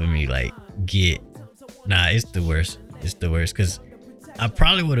life of me, like it's the worst. It's the worst because I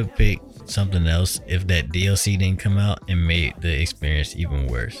probably would have picked something else if that DLC didn't come out and made the experience even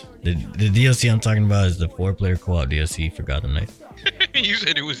worse. The DLC I'm talking about is the 4-player co-op DLC for Gotham Knights. You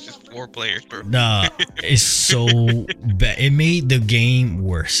said it was just 4 players, bro. Nah, it's so bad. It made the game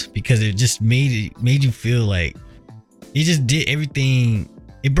worse because it just made you feel like it just did everything.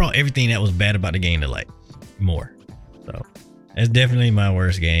 It brought everything that was bad about the game to like more. So that's definitely my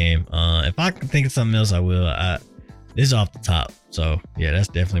worst game. If I can think of something else, I will. This is off the top. So yeah, that's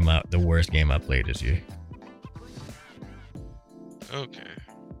definitely the worst game I played this year. Okay.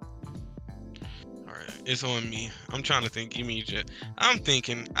 All right, it's on me. I'm trying to think. I'm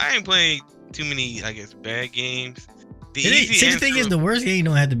thinking I ain't played too many, I guess, bad games. The See, easy the thing answer is, the worst game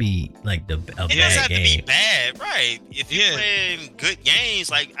don't have to be like a It doesn't bad have to be game. bad, right? If you're Yeah. playing good games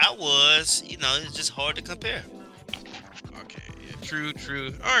like I was, it's just hard to compare. Okay, yeah,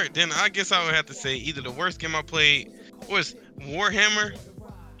 true. All right, then I guess I would have to say either the worst game I played was Warhammer.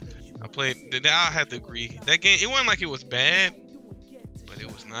 I have to agree. That game, it wasn't like it was bad, but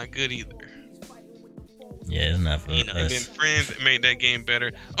it was not good either. Yeah, it's not for And then us. friends made that game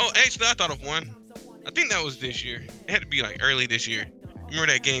better. Oh, actually, I thought of one. I think that was this year. It had to be like early this year.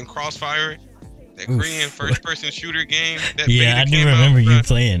 Remember that game Crossfire? That Oof. Korean first-person shooter game? That Yeah, beta I do came out, remember you bruh.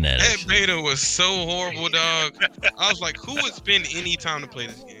 playing that. That actually. beta was so horrible, dog. I was like, who would spend any time to play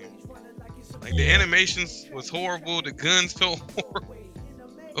this game? Like, the Yeah. animations was horrible. The guns felt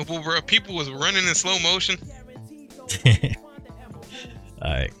horrible, bro. People was running in slow motion.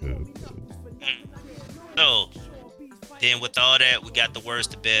 All right, cool. So, then with all that, we got the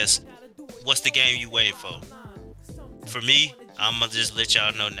worst, the best. What's the game you waiting for? For me, I'm gonna just let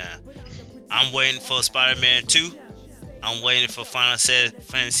y'all know now. I'm waiting for Spider-Man 2. I'm waiting for Final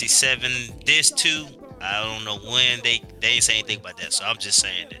Fantasy 7 this 2. I don't know when they ain't say anything about that, so I'm just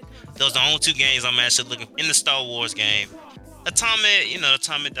saying that those are the only two games I'm actually looking in the Star Wars game.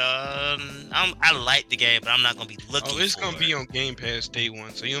 Atomic Dog. I like the game, but I'm not gonna be looking. Oh, it's for gonna it. be on Game Pass day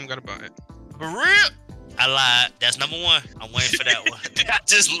one, so you don't gotta buy it. For real? I lied. That's number one. I'm waiting for that one. I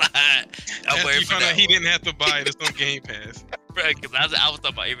just lied. I'm After waiting you for found that out he one. didn't have to buy it, it's on Game Pass. Right, 'cause I was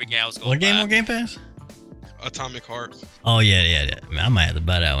talking about every game I was going What to game buy. on Game Pass? Atomic Hearts. Oh yeah. Man, I might have to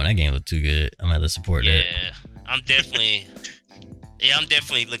buy that one. That game was too good. I'm gonna have to support that. Yeah, I'm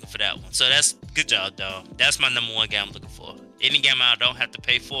definitely looking for that one. So that's good job, dog. That's my number one game I'm looking for. Any game I don't have to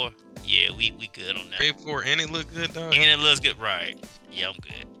pay for, yeah, we good on that. Pay for it and it look good, dog. And it looks good, right? Yeah, I'm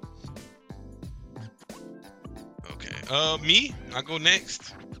good. Okay. Me? I go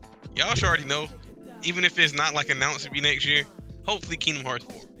next. Y'all should already know. Even if it's not like announced to be next year, hopefully Kingdom Hearts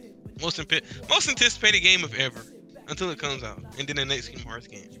 4. Most anticipated game of ever until it comes out, and then the next Kingdom Hearts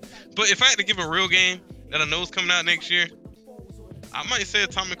game. But if I had to give a real game that I know is coming out next year, I might say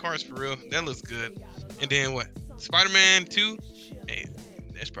Atomic Hearts for real. That looks good. And then what? Spider-Man 2? Hey,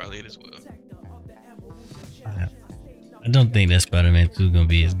 that's probably it as well. I don't think that Spider-Man 2 is gonna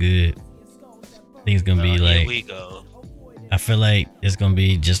be as good. I think it's gonna be Here like, we go. I feel like it's gonna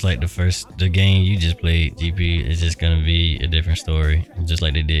be just like the game you just played, GP. It's just gonna be a different story, just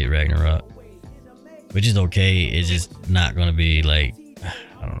like they did Ragnarok, which is okay. It's just not gonna be like,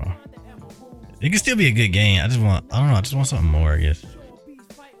 I don't know. It can still be a good game. I just want something more, I guess,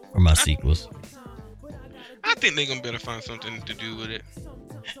 for my sequels. I think they're gonna better find something to do with it.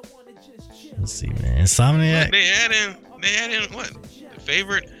 Let's see, man. Insomniac. They add in what? The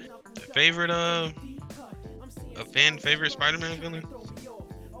favorite a fan favorite Spider-Man villain?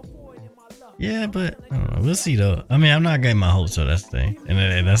 Yeah, but I don't know. We'll see though. I mean, I'm not getting my hopes up. That's the thing,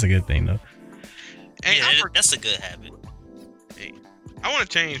 and that's a good thing though. Hey, Yeah, that's a good habit. I want to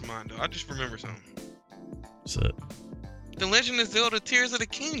change mine though. I just remember something. So The Legend of Zelda: Tears of the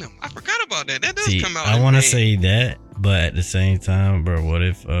Kingdom. I forgot about that. That does see, come out. I in want to May. say that, but at the same time, bro, what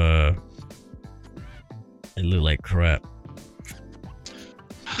if it looked like crap?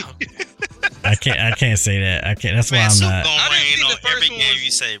 I can't say that. I can't. That's why Man, I'm Soup not. gonna I didn't rain see on the first every one game was-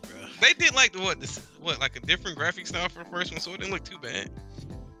 you say, bro. They did like like a different graphic style for the first one, so it didn't look too bad.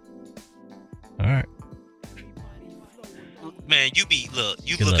 All right. Man, you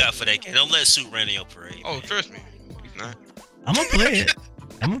Good look luck. out for that game. Don't let Soup rain in your parade. Oh, man. trust me, he's not. I'm gonna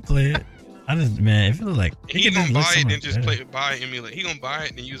play it. I just, man, it feels like it He could gonna look buy so it much and just better. buy emulator. He gonna buy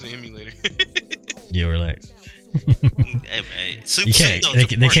it and use an emulator. Yeah, relax. Hey, man, Soup, You can't. Soup They,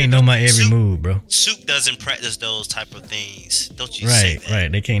 don't- they can't know my every Soup- move, bro. Soup doesn't practice those type of things. Don't you say Right, that?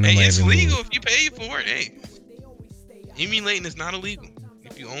 right. They can't know Hey, my it's every legal move. if you pay for it. Hey, emulating is not illegal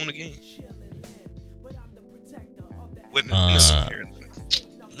if you own the game. With Uh,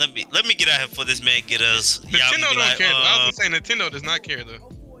 Let me get out here for this man get us. Y'all Nintendo be don't like, care. Though. I was gonna say Nintendo does not care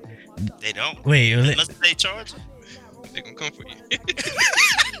though. they don't. Wait, Unless they charge. They gonna come for you.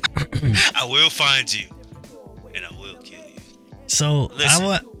 I will find you, and I will kill you. so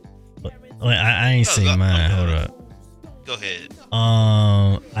Listen. I ain't Go, seen go, mine. go. Hold up. Go ahead.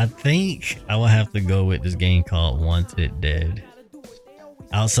 I think I will have to go with this game called Wanted Dead.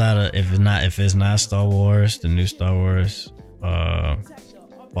 Outside of if it's not Star Wars, the new Star Wars,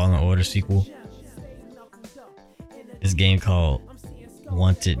 Fallen Order sequel. This game called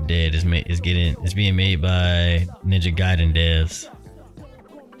Wanted Dead is being made by Ninja Gaiden devs,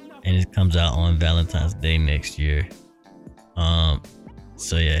 and it comes out on Valentine's Day next year.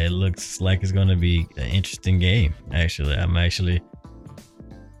 So yeah, it looks like it's gonna be an interesting game. Actually, I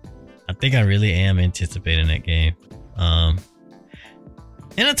think I really am anticipating that game. And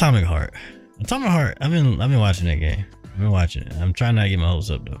Atomic Heart. Atomic Heart. I've been watching that game. I've been watching it. I'm trying not to get my hopes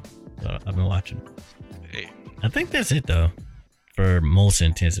up though. So I've been watching. Hey, I think that's it though, for most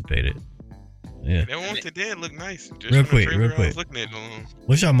anticipated. Yeah. that Wanted Dead looked nice. Just Real from the quick, trailer real I quick. was looking at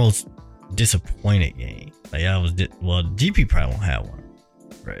What's your most disappointed game? Like y'all was well, GP probably won't have one,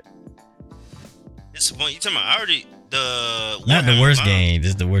 right? Disappointed. You talking about already the Not the Warhammer worst Mount? game,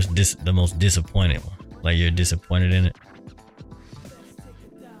 just the most disappointed one. Like you're disappointed in it.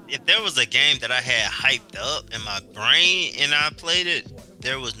 If there was a game that I had hyped up in my brain and I played it,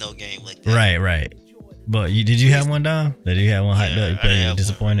 there was no game like that. Right. But did you have one down? Did you have one hyped up? You I played didn't it have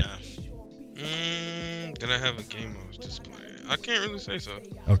disappointed? one, Did I have a game I was disappointed? I can't really say so.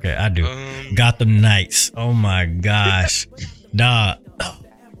 Okay, I do. Gotham. Knights. Oh my gosh. Dog.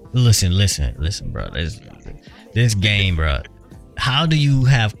 Listen, bro. This game, bro. How do you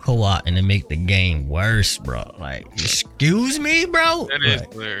have co-op and then make the game worse, bro? Like, excuse me, bro. That is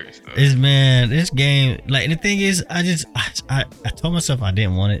Like, hilarious. Though. this game, like the thing is, I told myself I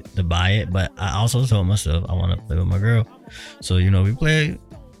didn't want it to buy it, but I also told myself I want to play with my girl. So, we played.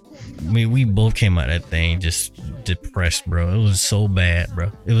 We both came out that thing just depressed, bro. It was so bad,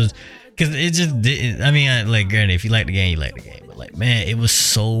 bro. It was because it just didn't. I mean, like, granted, if you like the game, you like the game. But like, man, it was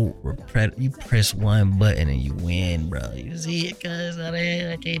so repetitive. You press one button and you win, bro. You see it, cuz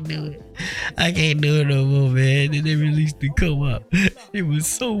I can't do it. I can't do it no more, man. And they released the co-op. It was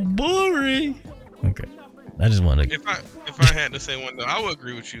so boring. Okay, I just want to. If I had to say one though, I would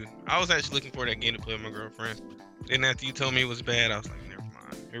agree with you. I was actually looking for that game to play with my girlfriend. Then after you told me it was bad, I was like, never mind.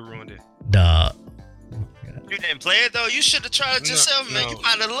 It ruined it. Dog. You didn't play it though. You should have tried it yourself, man. no. You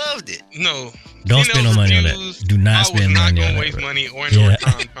might have loved it. No. Don't She spend no knows money on reviews. that. Do not spend I was money not on gonna that. waste Bro. money or Yeah. no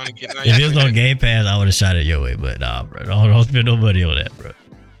time trying to get. If it was on Game Pass, I would have shot it your way, but nah, bro. Don't spend no money on that, bro.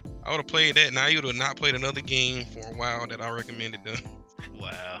 I would have played that. Now you would have not played another game for a while that I recommended though.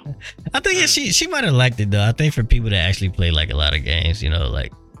 Wow. I think she might have liked it though. I think for people that actually play like a lot of games,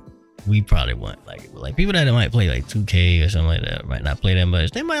 like we probably wouldn't like it. But like people that might play like 2K or something like that might not play that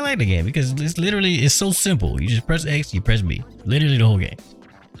much. They might like the game because it's so simple. You just press X, you press B. Literally the whole game.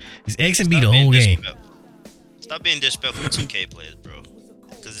 It's X and B the whole game. Stop being disrespectful to 2K players, bro.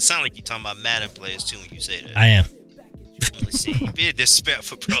 Because it sounds like you're talking about Madden players too when you say that. I am. Let's see, you being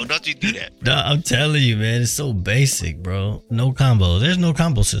disrespectful, bro. Don't you do that. No, I'm telling you, man. It's so basic, bro. No combo. There's no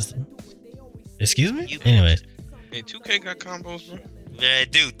combo system. Excuse me? Anyways. Hey, 2K got combos, bro. Yeah,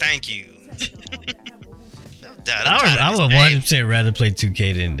 dude, thank you. I would 100% rather play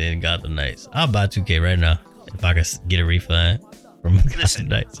 2K than Gotham Knights. I'll buy 2K right now if I could get a refund from Gotham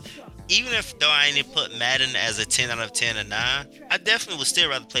Knights. Even if though I ain't put Madden as a 10 out of 10 or 9, I definitely would still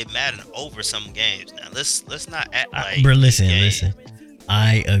rather play Madden over some games. Now let's not act like. Bro, listen.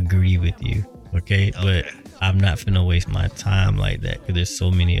 I agree with you, okay? But I'm not finna waste my time like that because there's so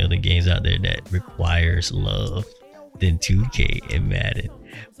many other games out there that requires love than 2K and Madden.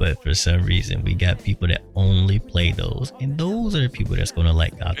 But for some reason, we got people that only play those, and those are the people that's gonna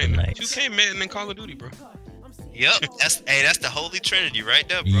like Gotham Knights. 2K, Madden, and Call of Duty, bro. Yep, that's the holy trinity right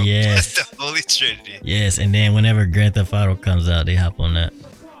there, bro. Yes. That's the holy trinity. Yes, and then whenever Grand Theft Auto comes out, they hop on that.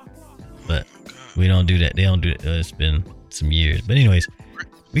 But we don't do that. They don't do it. It's been some years. But anyways,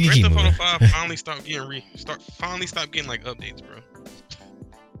 we can keep Grand moving. Theft Auto 5 finally stopped getting like updates, bro.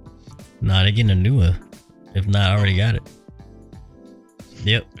 Nah, they're getting a new one. If not, I already got it.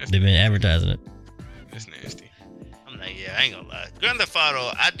 Yep, they've been advertising it. That's nasty. I'm like, yeah, I ain't gonna lie. Grand Theft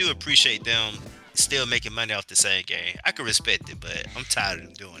Auto, I do appreciate them still making money off the same game. I can respect it, but I'm tired of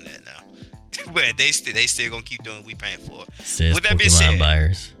them doing that now. But they still gonna keep doing what we paying for. Says With that being Pokemon said,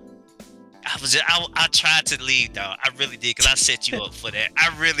 buyers. I tried to leave though. I really did because I set you up for that.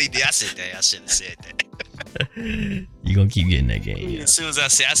 I really did. I said that. I shouldn't have said that. You gonna keep getting that game. Yeah. As soon as I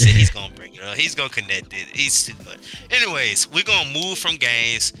said he's gonna bring it up. He's gonna connect it. He's too much. Anyways, we're gonna move from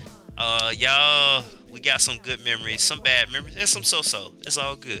games. Y'all, we got some good memories, some bad memories, and some so-so. It's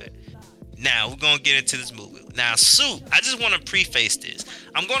all good. Now we're gonna get into this movie. Now, Soup, I just want to preface this.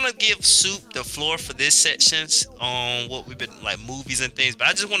 I'm gonna give Soup the floor for this sections on what we've been like movies and things, but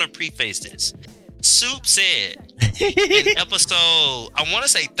I just want to preface this. Soup said in episode, I want to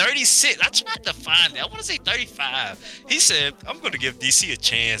say 36. I tried to find it. I want to say 35. He said, I'm going to give DC a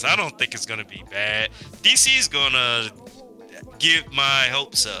chance. I don't think it's going to be bad. DC is going to give my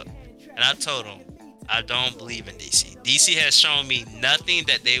hopes up. And I told him, I don't believe in DC. DC has shown me nothing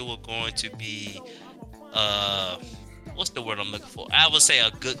that they were going to be, what's the word I'm looking for? I would say a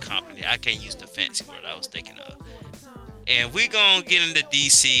good company. I can't use the fancy word I was thinking of. And we're going to get into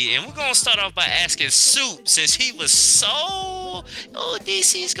DC, and we're going to start off by asking Soup, since he was so,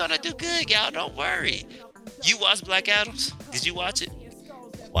 DC is going to do good, y'all, don't worry. You watched Black Adams? Did you watch it?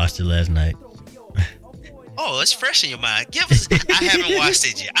 Watched it last night. Oh, it's fresh in your mind. Give us. I haven't watched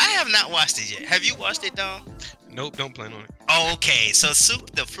it yet. I have not watched it yet. Have you watched it, Dom? Nope, don't plan on it. Oh, okay. So, Soup,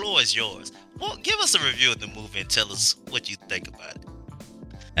 the floor is yours. Well, give us a review of the movie and tell us what you think about it.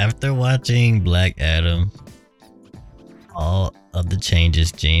 After watching Black Adam, all of the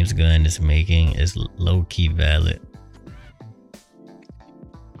changes James Gunn is making is low-key valid.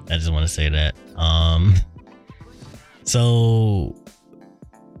 I just want to say that. So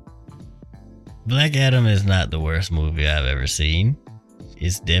Black Adam is not the worst movie I've ever seen.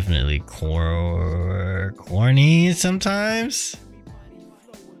 It's definitely corny sometimes.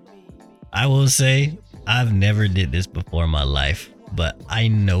 I will say I've never did this before in my life, but I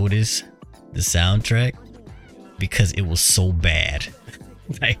noticed the soundtrack because it was so bad.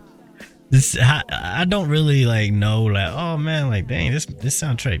 Like this, I don't really like know like, oh man, like dang, this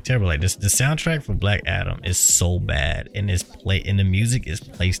soundtrack terrible. Like the soundtrack for Black Adam is so bad, and the music is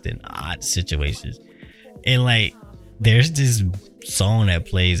placed in odd situations, and like there's this song that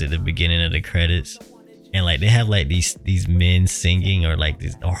plays at the beginning of the credits, and like they have like these men singing or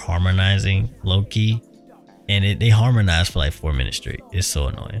harmonizing low key, and they harmonize for like 4 minutes straight. It's so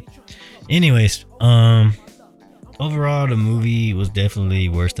annoying. Anyways, overall, the movie was definitely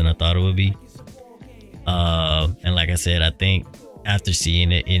worse than I thought it would be. And like I said, I think after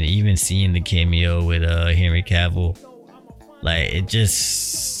seeing it and even seeing the cameo with Henry Cavill, like it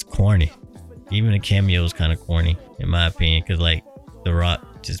just corny. Even the cameo was kind of corny in my opinion, because like The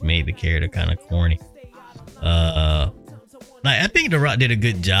Rock just made the character kind of corny. Like I think The Rock did a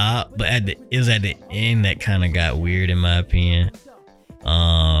good job, but it was at the end that kind of got weird in my opinion.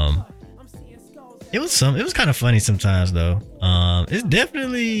 It was kind of funny sometimes though. It's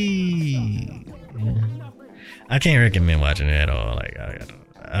definitely, I can't recommend watching it at all. Like I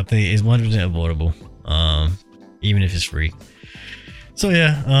think it's 100% avoidable. Even if it's free. So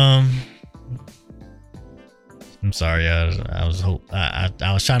yeah. I'm sorry. I was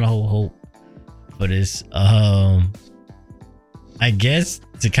trying to hold hope for this. I guess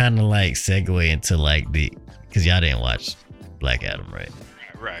to kind of like segue into like because y'all didn't watch Black Adam, right?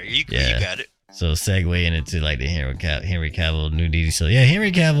 Right. You got it. So segueing into like the Henry Cavill new DC. So yeah,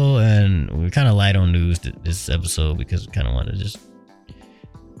 Henry Cavill, and we're kind of light on news this episode because we kind of want to just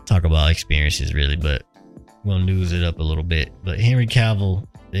talk about experiences really, but we'll news it up a little bit. But Henry Cavill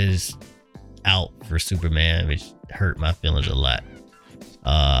is out for Superman, which hurt my feelings a lot.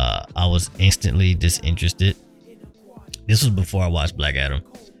 I was instantly disinterested. This was before I watched Black Adam.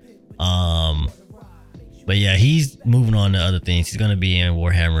 But yeah, he's moving on to other things. He's gonna be in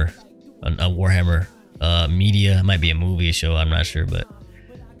Warhammer. A Warhammer media. It might be a movie, a show, I'm not sure, but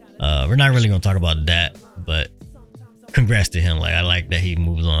we're not really gonna talk about that. But congrats to him. Like I like that he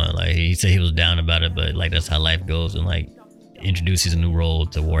moves on. Like he said he was down about it, but like that's how life goes, and like introduces a new role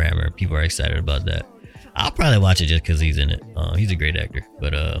to Warhammer. People are excited about that. I'll probably watch it just because he's in it. He's a great actor.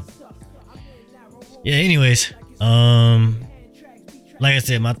 But yeah, anyways, like I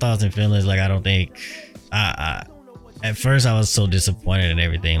said, my thoughts and feelings, like I don't think at first I was so disappointed in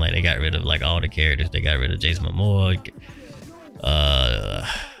everything. Like they got rid of like all the characters. They got rid of Jason Momoa.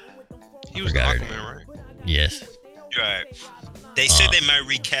 He was the Aquaman, right? Yes. Right. They said they might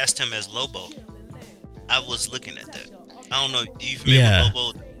recast him as Lobo. I was looking at that. I don't know. Do you familiar with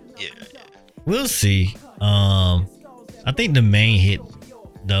Lobo? Yeah. We'll see. I think the main hit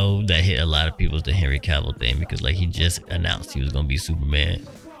though that hit a lot of people is the Henry Cavill thing, because like he just announced he was gonna be Superman,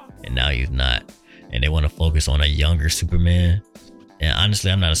 and now he's not, and they want to focus on a younger Superman. And honestly,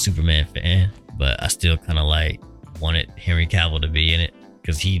 I'm not a Superman fan, but I still kind of like wanted Henry Cavill to be in it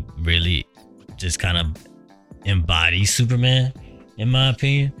because he really just kind of embodies Superman, in my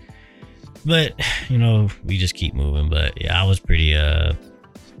opinion. But you know, we just keep moving. But yeah, I was pretty I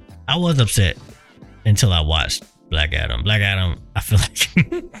was upset until I watched Black Adam. Black Adam, I feel like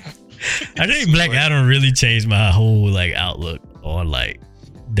I think Black Adam really changed my whole like outlook on like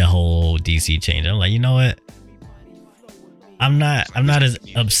the whole DC change. I'm like, you know what? I'm not as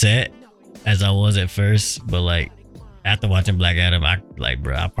upset as I was at first, but like after watching Black Adam, I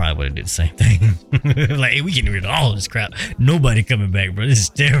probably would have did the same thing. Like, hey, we getting rid of all this crap. Nobody coming back, bro. This is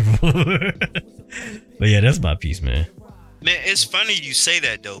terrible. But yeah, that's my piece, man. Man, it's funny you say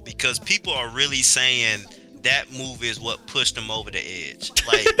that though, because people are really saying that movie is what pushed them over the edge.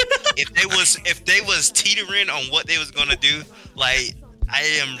 Like, if they was teetering on what they was gonna do, like I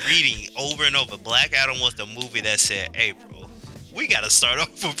am reading over and over, Black Adam was the movie that said, "Hey, bro, we gotta start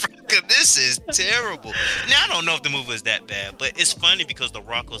over, because this is terrible." Now I don't know if the movie was that bad, but it's funny because The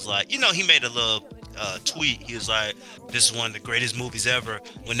Rock was like, you know, he made a little tweet. He was like, "This is one of the greatest movies ever.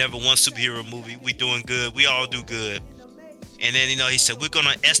 Whenever one superhero movie, we doing good. We all do good." And then he said, "We're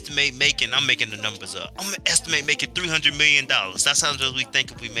gonna estimate making. I'm making the numbers up. I'm gonna estimate making $300 million. That's how much we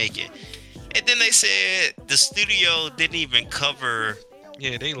think we make it." And then they said the studio didn't even cover.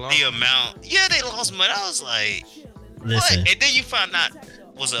 Yeah, they lost the amount. Yeah, they lost money. I was like, Listen, what? And then you find out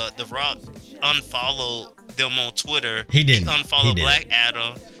was The Rock unfollowed them on Twitter. He didn't. He unfollowed He Black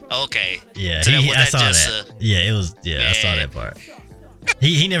Adam. Okay. Yeah, So I saw that. Yeah, it was. Yeah, I saw that part.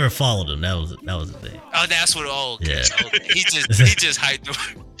 He never followed him. That was the thing. Oh, that's what. Oh, okay. Yeah. Okay. He just hyped him.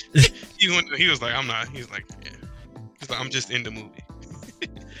 He was like, I'm not. He was like, yeah. He's like, I'm just in the movie.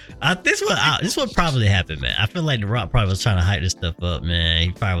 This what probably happened, man. I feel like The Rock probably was trying to hype this stuff up, man. He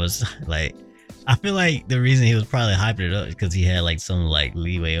probably was like, I feel like the reason he was probably hyping it up is because he had like some like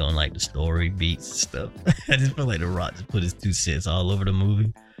leeway on like the story beats and stuff. I just feel like The Rock just put his 2 cents all over the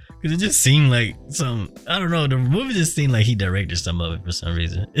movie because it just seemed like I don't know. The movie just seemed like he directed some of it for some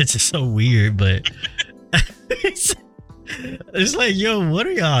reason. It's just so weird, but it's like, yo, what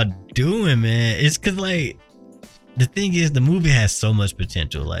are y'all doing, man? It's because like. The thing is, the movie has so much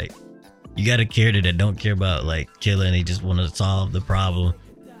potential. Like, you got a character that don't care about like killing; he just want to solve the problem.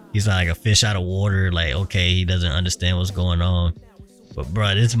 He's not like a fish out of water. Like, okay, he doesn't understand what's going on. But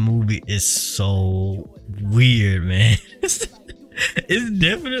bro, this movie is so weird, man. It's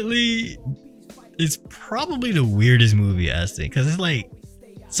probably the weirdest movie I've seen because it's like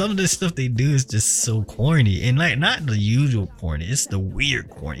some of the stuff they do is just so corny and like not the usual corny. It's the weird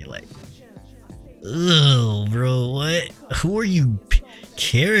corny, like. Oh, bro, what? Who are you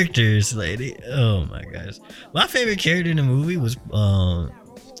characters? Like, oh my gosh. My favorite character in the movie was, I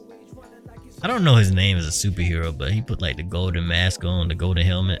don't know his name as a superhero, but he put like the golden mask on, the golden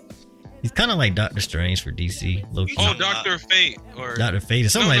helmet. He's kind of like Doctor Strange for DC. Low-key. Oh, Dr. Fate. Or Dr. Fate or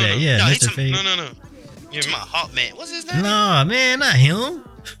something like that. Yeah, Mr. Fate. No. It's my Hawkman. What's his name? Nah, man, not him.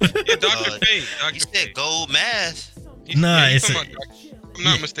 Yeah, Dr. Fate. You said gold mask. Nah, it's I'm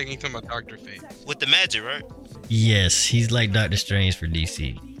not mistaken. He's talking about Dr. Fate. With the magic, right? Yes, he's like Doctor Strange for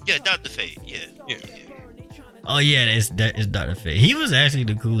DC. Yeah, Dr. Fate. Yeah. Oh yeah, it's Dr. Fate. He was actually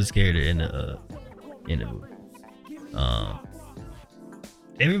the coolest character in the movie.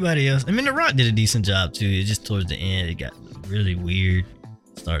 Everybody else, I mean, The Rock did a decent job too. It just towards the end, it got really weird.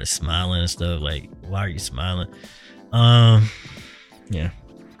 Started smiling and stuff. Like, why are you smiling? Yeah.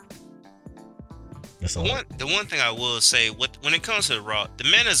 The one thing I will say, when it comes to The Rock, the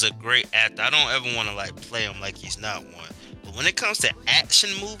man is a great actor. I don't ever want to like play him like he's not one. But when it comes to action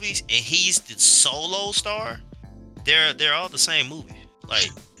movies and he's the solo star, they're all the same movie.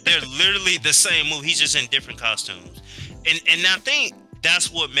 Like they're literally the same movie. He's just in different costumes. And I think that's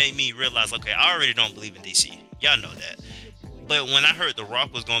what made me realize, okay, I already don't believe in DC. Y'all know that. But when I heard The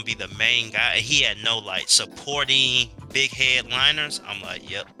Rock was gonna be the main guy, and he had no like supporting big headliners, I'm like,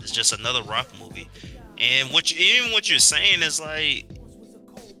 yep, it's just another Rock movie. And what you're saying is like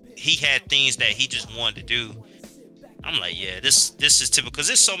he had things that he just wanted to do. I'm like, yeah, this is typical because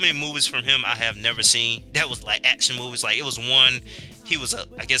there's so many movies from him I have never seen that was like action movies. Like it was one,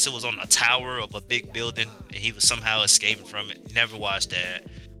 I guess it was on a tower of a big building and he was somehow escaping from it. Never watched that.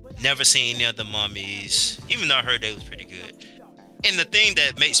 Never seen any of the Mummies, even though I heard they was pretty good. And the thing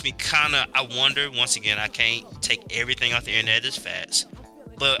that makes me I wonder, once again, I can't take everything off the internet as facts,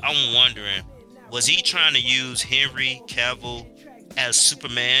 but I'm wondering, was he trying to use Henry Cavill as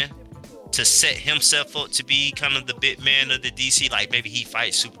Superman to set himself up to be kind of the big man of the DC? Like maybe he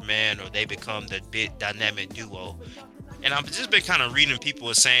fights Superman or they become the big dynamic duo. And I've just been kind of reading people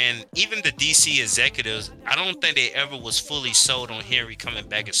are saying, even the DC executives, I don't think they ever was fully sold on Henry coming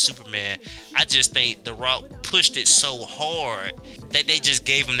back as Superman. I just think The Rock pushed it so hard that they just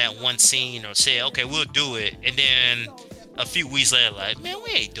gave him that one scene or said, okay, we'll do it. And then a few weeks later, like, man, we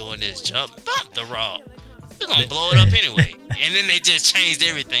ain't doing this jump. Bump The Rock. We're gonna blow it up anyway. And then they just changed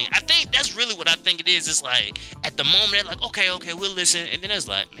everything. I think that's really what I think it is. It's like, at the moment, they're like, okay, we'll listen. And then it's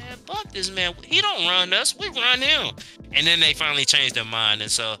like, man, bump this man. He don't run us. We run him. And then they finally changed their mind. And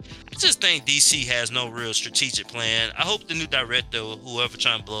so I just think DC has no real strategic plan. I hope the new director, whoever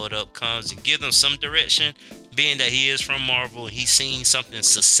trying to blow it up, comes and give them some direction, being that he is from Marvel and he's seen something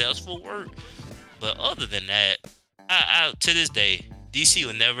successful work. But other than that, I to this day, DC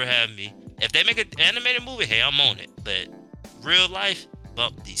will never have me. If they make an animated movie, hey, I'm on it. But real life,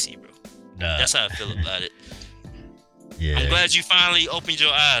 bump DC, bro. Nah. That's how I feel about it. Yeah. I'm glad you finally opened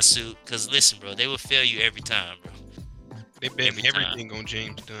your eyes, Suit. Because listen, bro, they will fail you every time, bro. They bet everything on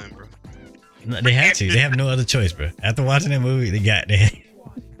James Gunn, bro. No, they had to. They have no other choice, bro. After watching that movie, they got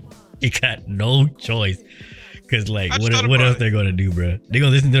no choice. Cause like, I what thought else about they're gonna do, bro? They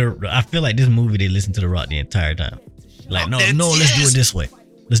gonna listen to. I feel like this movie they listen to The Rock the entire time. Like, no, let's do it this way.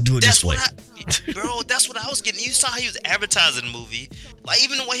 Let's do it this way. Bro, that's what I was getting. You saw how he was advertising the movie. Like,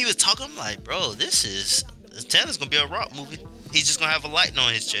 even the way he was talking, I'm like, bro, this Tanner's gonna be a Rock movie. He's just gonna have a lightning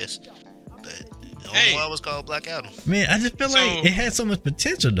on his chest. But the only one was called Black Adam. Man, I just feel like it had so much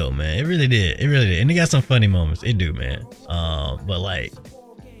potential though, man. It really did. And it got some funny moments. It do, man. But like,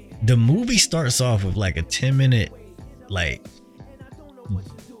 the movie starts off with like a 10-minute, like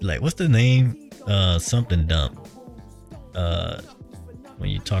what's the name? Something dump. When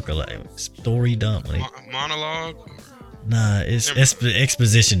you talk a lot, story dump. Like, monologue. Nah, it's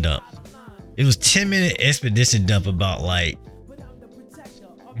exposition dump. It was 10-minute exposition dump about like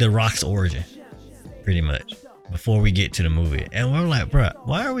The Rock's origin, pretty much, before we get to the movie. And we're like, bro,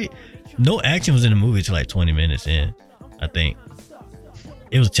 why are we? No action was in the movie till like 20 minutes in. I think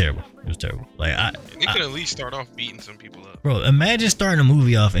it was terrible. It was terrible. Like they could at least start off beating some people up. Bro, imagine starting a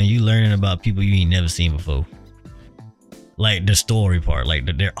movie off and you learning about people you ain't never seen before. Like the story part, like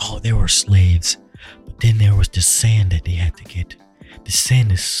they were slaves, but then there was the sand that they had to get. The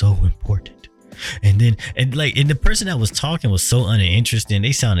sand is so important. And the person that was talking was so uninteresting.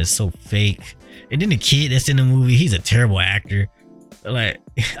 They sounded so fake. And then the kid that's in the movie, he's a terrible actor. Like,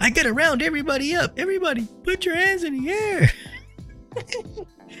 I gotta round everybody up. Everybody, put your hands in the air.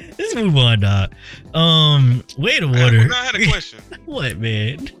 Let's move on, dog. Way to water. I had a question. What,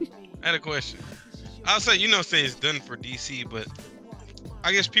 man? I had a question. I'll say, say it's done for DC, but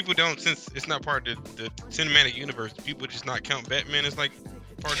I guess people don't, since it's not part of the cinematic universe, people just not count Batman as like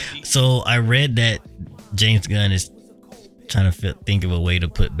part of DC. So I read that James Gunn is trying to think of a way to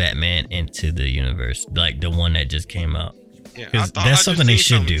put Batman into the universe, like the one that just came out. Yeah, that's something they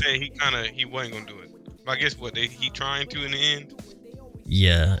should do. He wasn't gonna do it. But I guess he trying to in the end.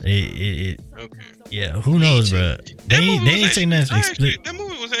 Yeah, okay. Yeah, who knows, bro? They ain't saying nothing explicit. That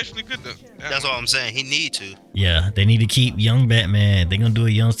movie was actually good though. That's all I'm saying. He need to. Yeah, they need to keep young Batman. They gonna do a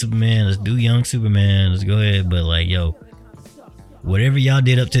young Superman. Let's do young Superman. Let's go ahead. But like, yo, whatever y'all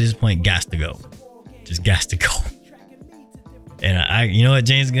did up to this point, got to go. Just got to go. And I you know what,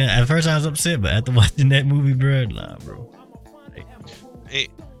 James Gunn. At first I was upset, but after watching that movie, bro, nah, bro. Hey,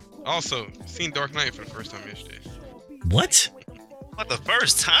 also seen Dark Knight for the first time yesterday. What? What, the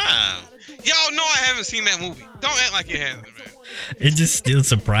first time? Y'all know I haven't seen that movie. Don't act like it hasn't, man. It's just still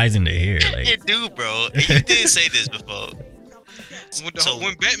surprising to hear. Like, it do, bro. And you did say this before.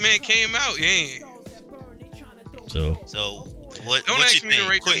 When Batman came out, yeah. So what? Don't what ask you me think? to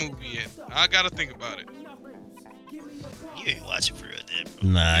rate Quick. the movie yet. I gotta think about it. You ain't watch it for real, then, bro.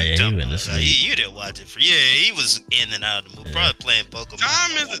 nah, yeah, he went to sleep. You didn't watch it for. Yeah, he was in and out of the movie. Probably playing Pokemon.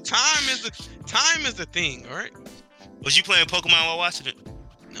 Time is the thing, all right? Was you playing Pokemon while watching it?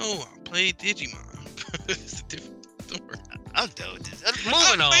 No, I played Digimon. It's a different story. I'm done with this.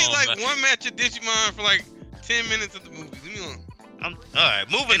 Moving on. I played like one match of Digimon for like 10 minutes of the movie. Leave me alone. All right,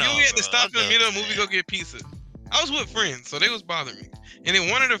 moving and on. then we had to stop in the middle of the movie, movie, go get pizza. I was with friends, so they was bothering me. And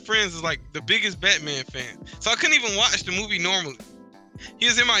then one of the friends is like the biggest Batman fan. So I couldn't even watch the movie normally. He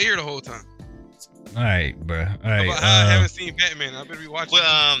was in my ear the whole time. All right, bro. All right. About how I haven't seen Batman. I better be watching.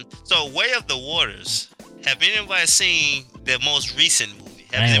 Well, so Way of the Waters. Have anybody seen the most recent movie?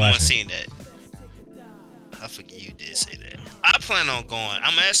 Have anyone seen that? I forget you did say that. I plan on going.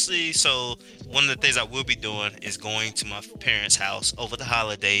 One of the things I will be doing is going to my parents' house over the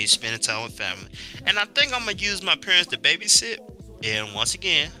holidays, spending time with family. And I think I'm going to use my parents to babysit. And once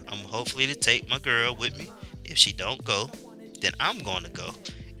again, I'm hopefully to take my girl with me. If she don't go, then I'm going to go.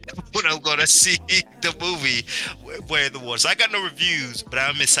 When I'm going to see the movie Way of the Waters. I got no reviews, but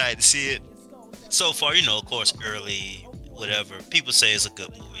I'm excited to see it. So far, of course, early, whatever. People say it's a good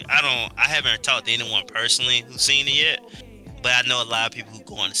movie. I haven't talked to anyone personally who's seen it yet, but I know a lot of people who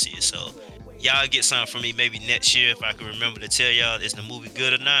going to see it. So y'all get something from me maybe next year if I can remember to tell y'all is the movie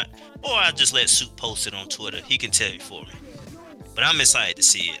good or not, or I'll just let Soup post it on Twitter. He can tell you for me. But I'm excited to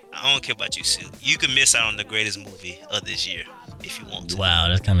see it. I don't care about you, Soup. You can miss out on the greatest movie of this year if you want to. Wow,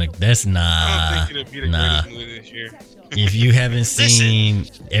 that's nah. I don't think it'll be the greatest movie this year. If you haven't seen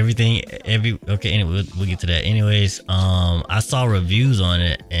okay, anyway, we'll get to that. Anyways, I saw reviews on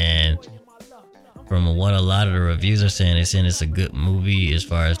it, and from what a lot of the reviews are saying, they're saying it's a good movie as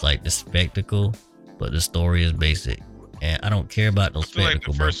far as like the spectacle, but the story is basic, and I don't care about the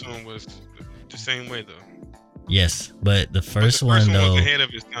spectacle. Like the first one was the same way though. Yes, but the first one though, was ahead of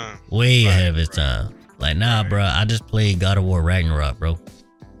his time. Way ahead of his time. Like, nah, bro, I just played God of War Ragnarok, bro.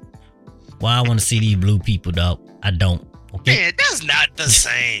 Why I want to see these blue people, dog? I don't. Okay. Man, that's not the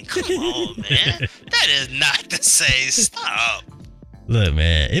same. Come on, man. That is not the same. Stop. Look,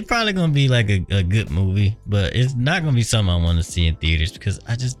 man, it's probably gonna be like a good movie, but it's not gonna be something I want to see in theaters because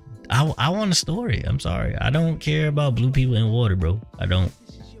I want a story. I'm sorry, I don't care about blue people in water, bro. I don't.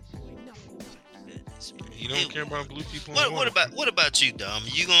 You don't care about blue people. What about you, Dom?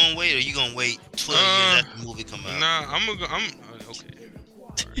 You gonna wait or you gonna wait 12 years after the movie come out? Nah, I'm gonna go.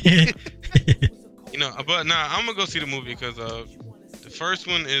 Okay. Right. I'm gonna go see the movie because the first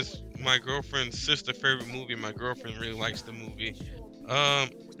one is my girlfriend's sister favorite movie. My girlfriend really likes the movie. I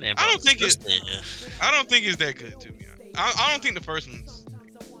don't think it's that good to me. I don't think the first one's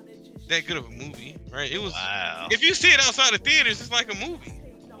that good of a movie, right? It was. Wow. If you see it outside the theaters, it's like a movie.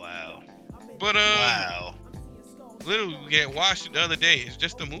 Wow. But Wow. literally we watched it the other day. It's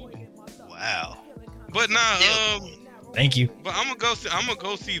just a movie. Wow. But nah, Thank you. But I'm gonna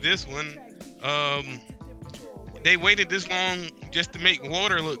go see this one. They waited this long just to make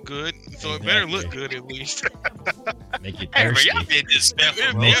water look good, so it better look good at least. Make it Hey, bro, thirsty. y'all being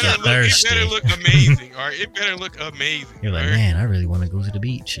disrespectful, bro. Make it thirsty. It better look amazing. All right, it better look amazing. You're like, all right? man, I really want to go to the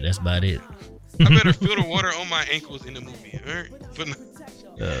beach. That's about it. I better feel the water on my ankles in the movie. All right,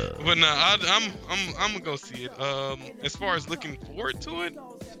 but no, I'm gonna go see it. As far as looking forward to it,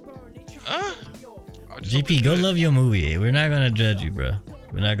 GP, go love your movie. We're not gonna judge you, bro.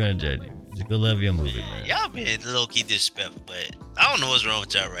 We're not gonna judge you. Just go love your movie, man. Y'all being low-key disrespectful, but I don't know what's wrong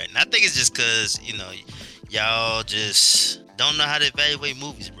with y'all right now. I think it's just because, y'all just don't know how to evaluate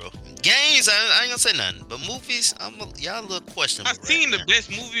movies, bro. Games, I ain't gonna say nothing, but movies, y'all a little questionable. I've seen the best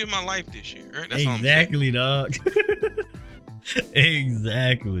movie of my life this year. Right? That's Exactly, dog.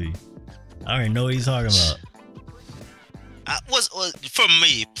 Exactly. I already know what he's talking about. For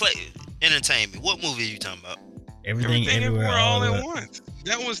me, entertain me. What movie are you talking about? Everything everywhere, all at once.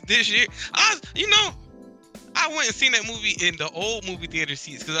 That was this year. I went and seen that movie in the old movie theater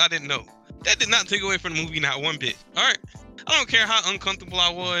seats because I didn't know. That did not take away from the movie, not one bit. All right, I don't care how uncomfortable I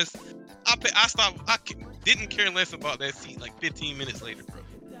was. I stopped. I didn't care less about that seat. Like 15 minutes later, bro.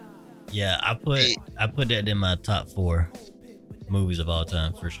 Yeah, I put that in my top 4 movies of all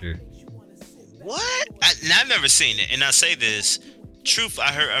time for sure. What? I've never seen it, and I say this. Truth,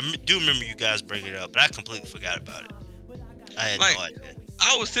 I do remember you guys bring it up, but I completely forgot about it. I had no idea.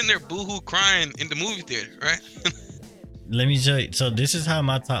 I was sitting there boohoo crying in the movie theater, right? Let me show you. So this is how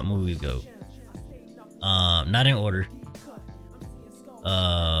my top movies go. Not in order.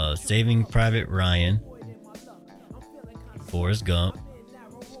 Saving Private Ryan, Forrest Gump,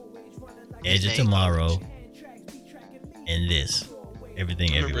 Edge of Tomorrow, and this.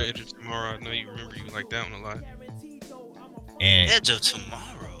 Everything I remember everywhere. Edge of Tomorrow. I know you remember you like that one a lot. And Edge of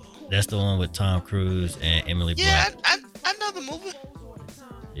Tomorrow. That's the one with Tom Cruise and Emily Yeah, Blunt. I know the movie.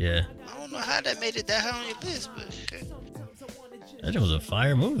 Yeah. I don't know how that made it that high on your list, but okay. That was a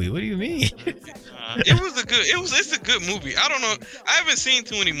fire movie. What do you mean? It's a good movie. I don't know. I haven't seen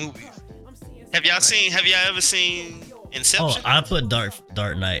too many movies. Have y'all ever seen Inception? Oh, I put Dark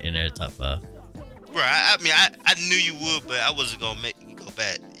Knight in there top 5. Bro, I mean, I knew you would, but I wasn't gonna make you go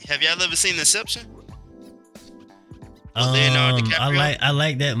back. Have y'all ever seen Inception? I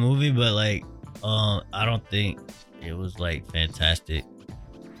like that movie, but I don't think it was fantastic.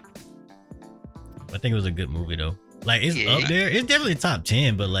 I think it was a good movie though. It's up there. It's definitely top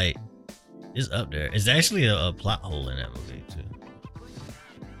 10, but it's up there. It's actually a plot hole in that movie too.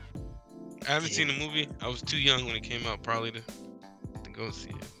 I haven't seen the movie. I was too young when it came out, probably to go see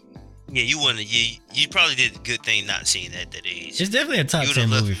it. Yeah, you wouldn't. You probably did a good thing not seeing that at that age. It's definitely a top 10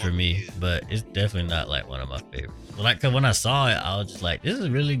 movie for me, but it's definitely not one of my favorites. Cause when I saw it, I was just like, "This is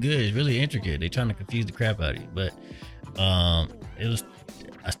really good. It's really intricate. They're trying to confuse the crap out of you." But it was.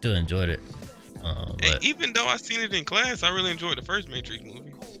 I still enjoyed it. But even though I seen it in class, I really enjoyed the first Matrix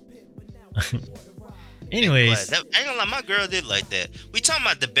movie. Anyways, I ain't gonna lie, my girl did like that. We talking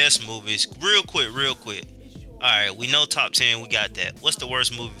about the best movies, real quick. All right, we know top 10. We got that. What's the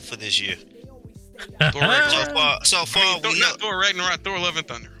worst movie for this year? Thor Ragnarok. So far, we know. Not Thor Ragnarok. Thor: Love and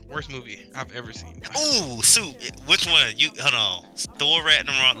Thunder. Worst movie I've ever seen. Ooh, Sue. Which one? Hold on. Thor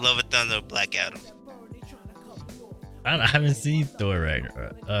Ragnarok, Love and Thunder, Black Adam. I haven't seen Thor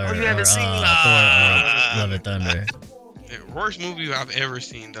Ragnarok. You haven't seen Thor Love and Thunder. Worst movie I've ever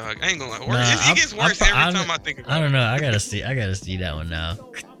seen, dog. I ain't gonna lie. It gets worse every time I think about it. I don't know. I gotta see that one now.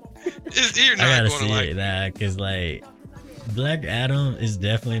 You're not I gotta gonna see like it now, cause Black Adam is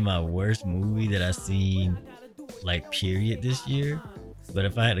definitely my worst movie that I've seen, period, this year. But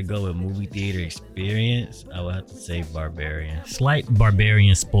if I had to go with movie theater experience, I would have to say Barbarian. Slight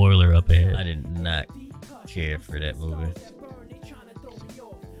Barbarian spoiler up ahead. I did not care for that movie.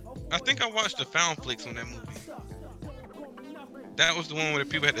 I think I watched the Found Flicks on that movie. That was the one where the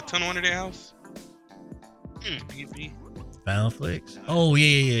people had the tunnel under their house. Found Flicks. Oh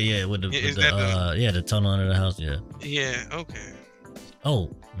yeah. With the Is that the tunnel under the house. Yeah. Yeah. Okay.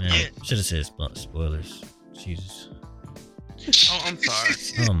 Oh man, Yeah. should have said spoilers. Jesus. Oh, I'm sorry.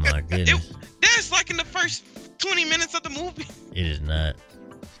 Oh my goodness. That's like in the first 20 minutes of the movie. It is not.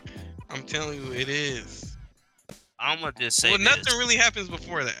 I'm telling you, it is. I'm gonna just say Well, this. nothing really happens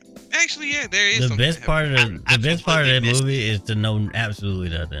before that. Actually, yeah, there is. The something best that part of happens. the best part of that completely missed movie is to know absolutely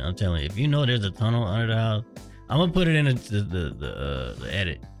nothing. I'm telling you, if you know there's a tunnel under the house, I'm gonna put it in the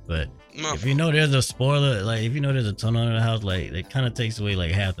edit. But My if you know there's a spoiler, like if you know there's a tunnel under the house, like it kind of takes away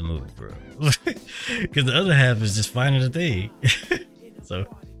like half the movie, bro. Because the other half is just finding the thing. So,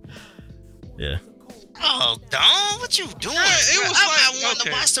 yeah. Oh, Don, what you doing? Yeah, it bro? was I'm like- not wanting okay.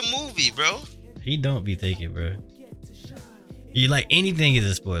 to watch the movie, bro. He don't be thinking, bro. You like anything is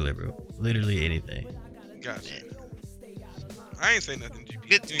a spoiler, bro. Literally anything. Gotcha. I ain't say nothing,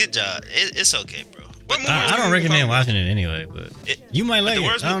 GP. Good job. It's okay, bro. What movie I was don't you recommend talking watching it anyway, but you might like the it.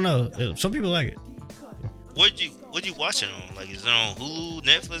 worst I don't know. Some people like it. What you watching on? Like, is it on Hulu,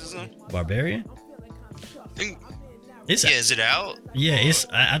 Netflix, or something? Barbarian? Think- It's Yeah, is it out? yeah. It's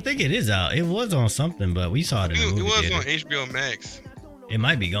I think it is out. It was on something, but we saw it in the It movie was theater. on HBO Max. It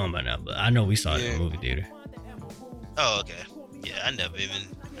might be gone by now, but I know we saw it in Yeah. the movie theater. Oh, okay. Yeah,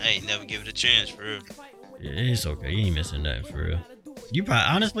 I ain't never give it a chance for real. Yeah, it's okay. You ain't missing nothing for real. You probably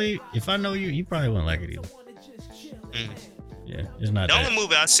honestly, if I know you, you probably wouldn't like it either. Mm. Yeah, it's not The that. only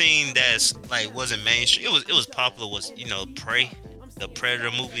movie I seen that's like wasn't mainstream. It was popular. Was Prey, the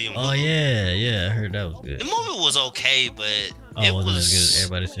Predator movie. on Oh Hulu. yeah, I heard that was The good. movie was okay, but Oh, it wasn't was as good as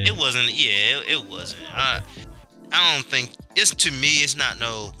everybody said. It wasn't. Yeah, it wasn't. I don't think it's to me. It's not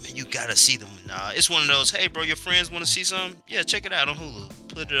no. You gotta see them. Nah, it's one of those. Hey, bro, your friends want to see something? Yeah, check it out on Hulu.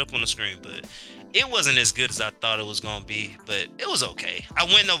 Put it up on the screen. But it wasn't as good as I thought it was gonna be. But it was okay. I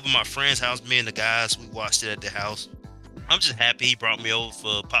went over my friend's house. Me and the guys, we watched it at the house. I'm just happy he brought me over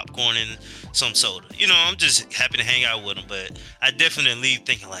for popcorn and some soda. I'm just happy to hang out with him. But I definitely leave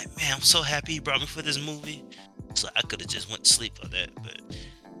thinking like, man, I'm so happy he brought me for this movie. So I could have just went to sleep for that. But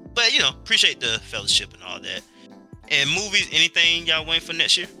appreciate the fellowship and all that. And movies, anything y'all waiting for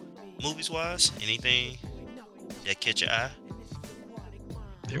next year? Movies wise, anything that catch your eye?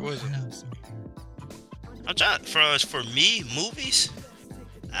 There wasn't. I'm trying for me, movies.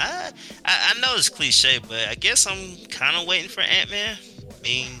 I know it's cliche, but I guess I'm kind of waiting for Ant-Man. I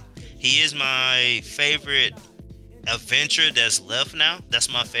mean, he is my favorite Avenger that's left now. That's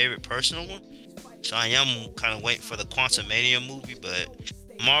my favorite personal one. So I am kind of waiting for the Quantumania movie, but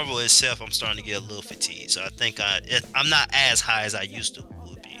Marvel itself, I'm starting to get a little fatigued. So I think I'm not as high as I used to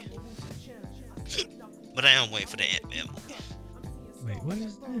would be. But I am waiting for the Ant-Man movie. Wait, what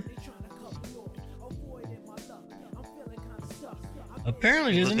is that?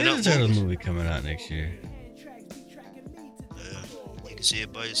 Apparently, there's a Looking up Ninja Turtles movies. movie coming out next year. You can see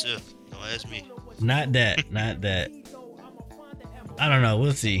it by yourself. Don't ask me. Not that. I don't know.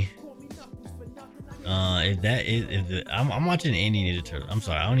 We'll see. I'm watching any Ninja Turtle. I'm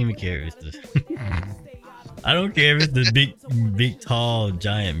sorry. I don't even care if it's the. I don't care if it's the big, tall,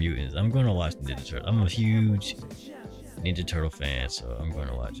 giant mutants. I'm going to watch the Ninja Turtle. I'm a huge Ninja Turtle fan, so I'm going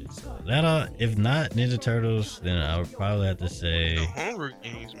to watch it. So if not Ninja Turtles, then I would probably have to say The Hunger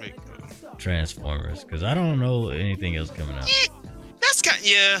Games make good. Transformers, because I don't know anything else coming out. That's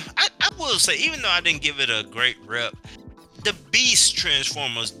I will say, even though I didn't give it a great rep, the Beast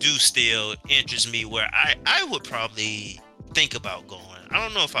Transformers do still interest me, where I would probably think about going. I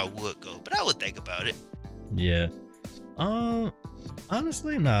don't know if I would go, but I would think about it. Yeah.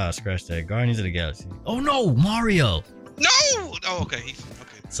 Honestly, nah, scratch that. Guardians of the Galaxy. Oh no, Mario. No! Oh, okay. Okay.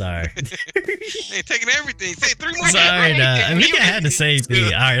 Sorry. Hey, taking everything. Say 3 movies. Sorry, nah. I mean, I had to say three.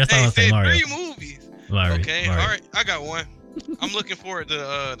 All right, that's all Hey, I'm saying. say Mario. 3 movies. Mario. Okay, Mario. all right. I got one. I'm looking forward to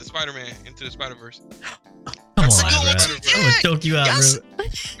the Spider-Man Into the Spider-Verse. Come That's a on, good bro. one, I'm too. gonna Yeah, choke you out, y'all bro.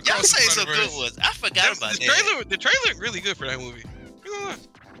 Y'all say some Spider-Verse. good ones. I forgot about the that. The trailer really good for that movie. You know what?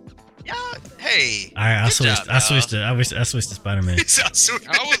 Y'all, hey. All right, I Good switched. job, I switched to Spider-Man.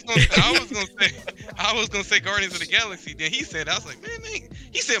 I was gonna say Guardians of the Galaxy. Then he said, I was like, man,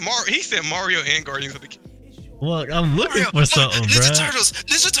 he said Mario and Guardians of the Galaxy. Well, I'm looking for something, bro. Ninja Turtles.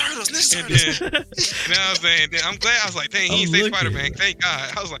 And then, you know what I'm saying? Then I'm glad. I was like, dang, he I'm didn't say looking. Spider-Man. Thank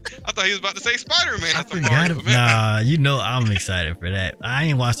God. I was like, I thought he was about to say Spider-Man. I thought forgot. Mario, man. Nah, you know I'm excited for that. I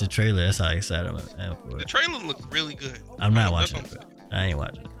ain't watched the trailer. That's how excited I am for The it. trailer looked really good. I'm not That's watching what it. I'm I ain't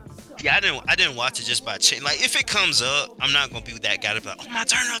watching it. Yeah, I didn't watch it just by chance. Like, if it comes up, I'm not gonna be that guy to be like, oh my,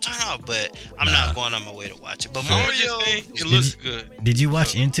 turn off. But I'm Nah. not going on my way to watch it. But saying. Mario, I'm just saying, it looks good. Did you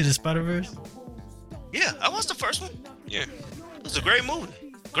watch Into the Spider-Verse? yeah, I watched the first one. Yeah. It was a great movie.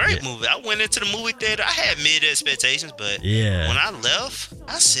 Great Yeah. movie. I went into the movie theater. I had mid expectations, but Yeah. when I left,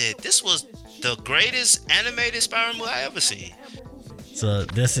 I said this was the greatest animated Spider-Man movie I ever seen. So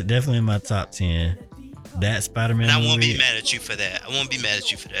that's definitely in my top 10. That Spider-Man And I movie. won't be mad at you for that. I won't be mad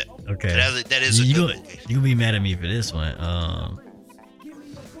at you for that. Okay. That is a you good gonna, movie. you gonna be mad at me for this one.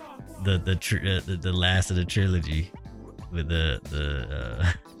 The last of the trilogy with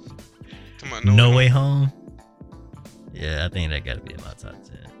the Come on, No Way Home. Yeah, I think that gotta be in my top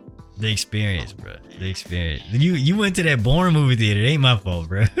 10. The experience, bro. The experience. You went to that boring movie theater. It ain't my fault,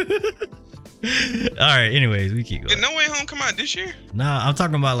 bro. All right. Anyways, we keep Did going. No Way Home come out this year? Nah, I'm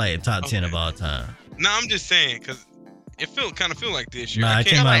talking about like top 10 of Okay. all time. No, I'm just saying because it kind of feel like this year. Nah, I it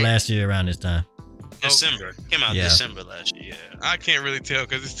came can't, out last year around this time. December. Came out Yeah. December last year. Yeah. I can't really tell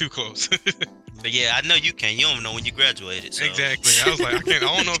because it's too close. But yeah, I know you can. You don't know when you graduated. So. Exactly. I was like, I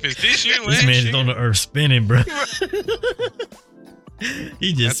don't know if it's this year, This last man's year. on the earth spinning, bro.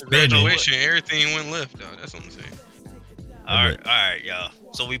 He just After spinning. graduation, everything went left, though. That's what I'm saying. All right, y'all.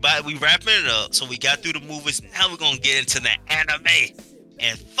 So we wrapping it up. So we got through the movies. Now we're gonna get into the anime.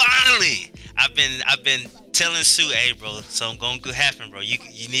 And finally, I've been telling Sue, hey, bro, something gonna happen, bro. You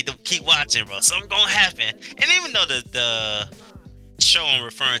need to keep watching, bro. Something gonna happen. And even though the show I'm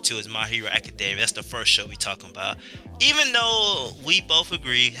referring to is My Hero Academia, that's the first show we talking about. Even though we both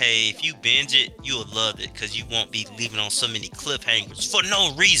agree, hey, if you binge it, you'll love it because you won't be leaving on so many cliffhangers for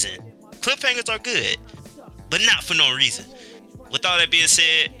no reason. Cliffhangers are good, but not for no reason. With all that being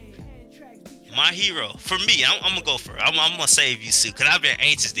said, My Hero, for me, I'm gonna go for it. I'm gonna save you, Sue, because I've been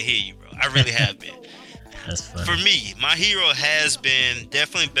anxious to hear you, bro. I really have been. That's funny. For me, My Hero has been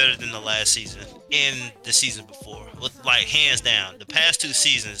definitely better than the last season and the season before. With, like, hands down. The past 2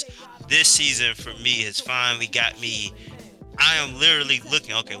 seasons, this season for me has finally got me. I am literally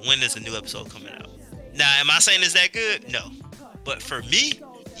looking, okay, when is a new episode coming out? Now, am I saying it's that good? No. But for me,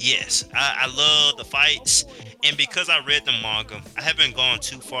 yes. I love the fights. And because I read the manga, I haven't gone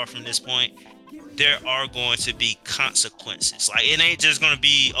too far from this point. There are going to be consequences. Like, it ain't just going to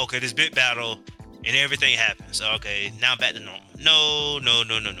be, okay, this big battle and everything happens. Okay, now back to normal. No.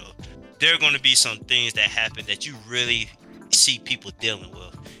 There are going to be some things that happen that you really see people dealing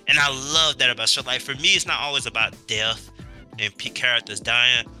with. And I love that about show. Like, for me, it's not always about death and characters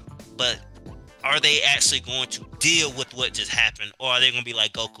dying, but are they actually going to deal with what just happened? Or are they going to be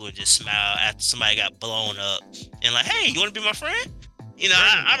like Goku and just smile after somebody got blown up and like, hey, you want to be my friend? You know,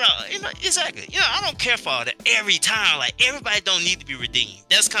 I don't, you know, exactly. You know, I don't care for all that every time. Like, everybody don't need to be redeemed.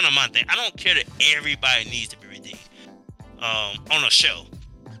 That's kind of my thing. I don't care that everybody needs to be redeemed on a show.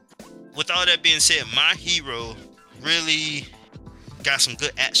 With all that being said, My Hero really got some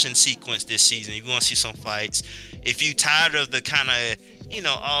good action sequence this season. If you want to see some fights, if you tired of the kind of, you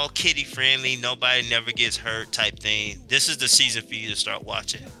know, all kiddie friendly, nobody never gets hurt type thing, this is the season for you to start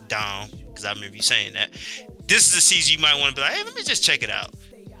watching Dom, because I remember you saying that. This is the season you might want to be like, hey, let me just check it out.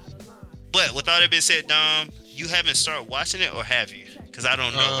 But with all that being said, Dom, you haven't started watching it, or have you? Because I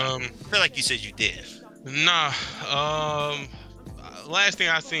don't know. I feel like you said you did. Nah. Last thing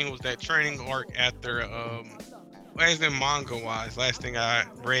I seen was that training arc after as in manga wise. Last thing I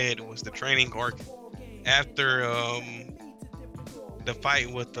read was the training arc after the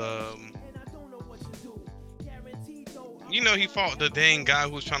fight with you know, he fought the dang guy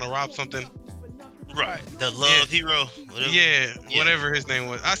who was trying to rob something. Right. The Love Hero. Whatever. Yeah, whatever his name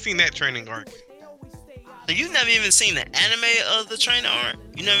was. I seen that training arc. So you never even seen the anime of the training arc?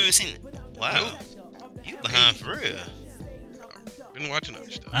 You never even seen it? Wow. You behind for real. Been watching other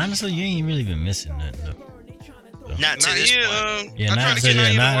stuff. Honestly, you ain't really been missing nothing though. Not to this point. Yeah, I not, tried to so get yeah,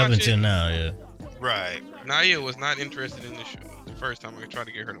 Naya to not up watch until it. now. Yeah. Right. Naya was not interested in the show. The first time I tried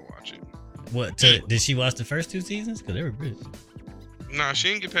to get her to watch it. What? Did she watch the first 2 seasons? Cause they were good. Nah, she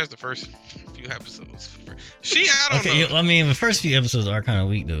didn't get past the first few episodes. I don't know. I mean, the first few episodes are kind of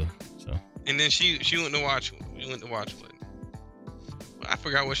weak though. So. And then she went to watch. We went to watch what? I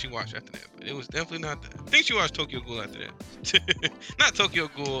forgot what she watched after that, but it was definitely not that. I think she watched Tokyo Ghoul after that. Not Tokyo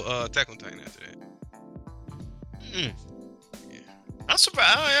Ghoul, Attack on Titan after that. I'm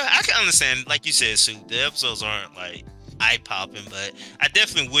surprised. I can understand, like you said, Sue, the episodes aren't like eye-popping, but I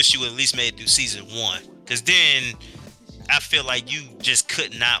definitely wish you at least made it through season 1, because then I feel like you just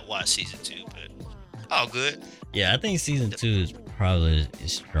could not watch season 2, but all good. Yeah, I think season 2 is probably the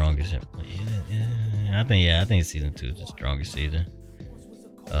strongest. I think season 2 is the strongest season.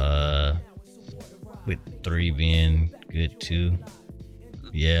 With 3 being good too.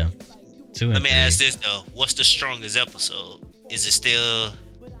 Yeah. 2 and Let me 3. ask this though: what's the strongest episode? Is it still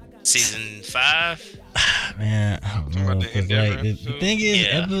season 5? Man, I don't Talking know. about the 'Cause, Endeavor like, the episode? thing is,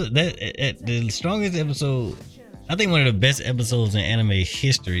 Yeah. the strongest episode I think one of the best episodes in anime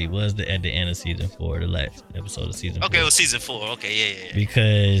history was at the end of season 4, the last episode of season 4. Okay, it was season 4. Okay, yeah.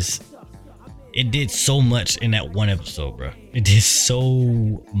 Because it did so much in that one episode, bro. It did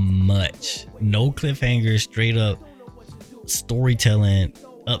so much. No cliffhanger, straight up storytelling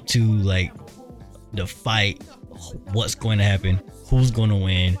up to like the fight, what's going to happen, who's going to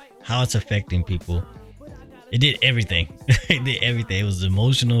win, how it's affecting people. It did everything. It did everything. It was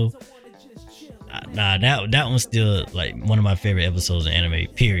emotional. Nah, that one's still like one of my favorite episodes in anime,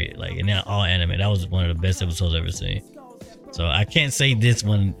 period. Like, in all anime, that was one of the best episodes I've ever seen. So I can't say this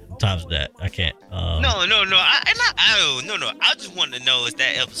one tops that. I can't. No. I just want to know, is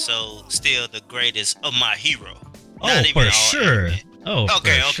that episode still the greatest of My Hero? Oh, for sure. Anime. Oh,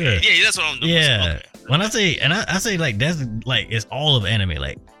 okay. For sure. Yeah, that's what I'm doing. Yeah. Okay. When I say, and I say like that's like it's all of anime.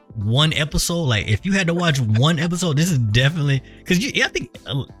 Like one episode. Like if you had to watch one episode, this is definitely because I think.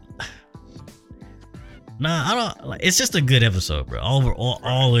 Nah, I don't. Like, it's just a good episode, bro. All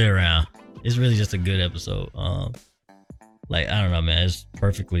the way around, it's really just a good episode. Like I don't know, man. It's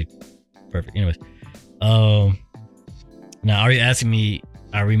perfect. Anyways, now are you asking me?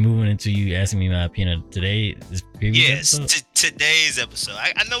 Are we moving into you asking me my opinion today? This previous episode? Today's episode.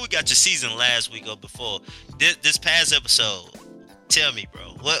 I know we got your season last week or before. This past episode. Tell me,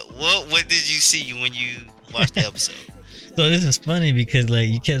 bro. What did you see when you watched the episode? So this is funny because like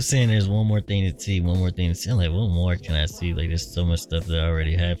you kept saying there's one more thing to see. I'm like, what more can I see? Like there's so much stuff that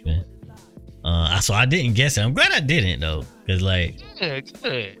already happened. So I didn't guess it. I'm glad I didn't though, because like, good.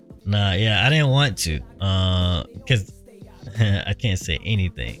 Nah, yeah, I didn't want to, because I can't say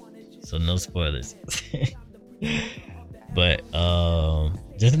anything, so no spoilers. But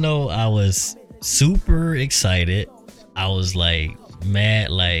just know I was super excited. I was like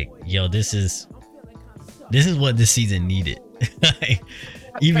mad, like, yo, this is what this season needed. Like,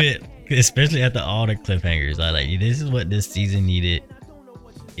 even especially after all the cliffhangers, I like, this is what this season needed.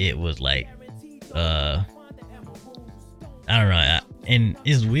 It was like, I don't know, and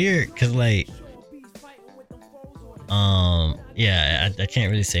it's weird because like, yeah, I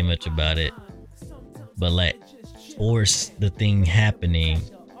can't really say much about it, but like towards the thing happening,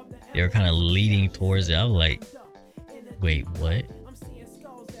 they were kind of leading towards it. I was like, wait, what?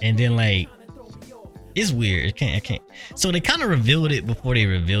 And then like, it's weird. I can't. So they kind of revealed it before they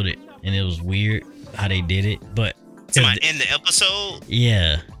revealed it, and it was weird how they did it. But in the episode,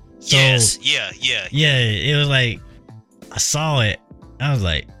 yeah. So, yes, yeah. It was like I saw it. I was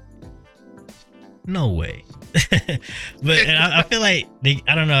like, no way. But and I feel like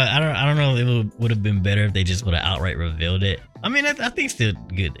I don't know if it would have been better if they just would have outright revealed it. I mean, I think it's still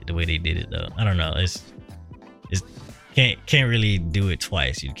good the way they did it though. I don't know. It's can't really do it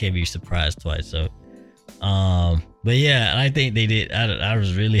twice. You can't be surprised twice. So, but yeah, I think they did. I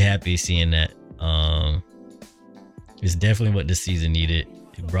was really happy seeing that. It's definitely what this season needed.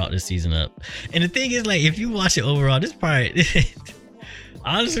 It brought this season up. And the thing is, like, if you watch it overall, this probably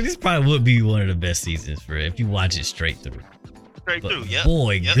honestly, this probably would be one of the best seasons for it if you watch it straight through. Yeah.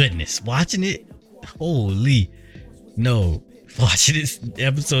 Boy, goodness, watching it, holy, no, watching this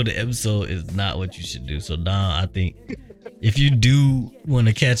episode to episode is not what you should do. So now I think if you do want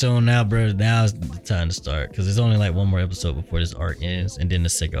to catch on now, bro, now's the time to start, because there's only like one more episode before this arc ends, and then the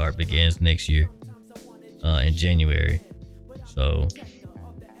second arc begins next year, in January. So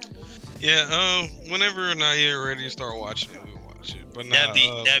yeah, whenever Naya ready to start watching it, we'll watch it. But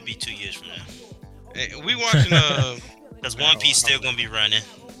that'd be 2 years from now. Hey, we watching because One Piece still gonna be running,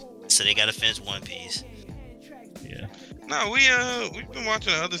 so they gotta finish One Piece. yeah. No, we've been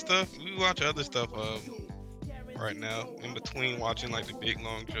watching other stuff. We watch other stuff right now in between watching like the big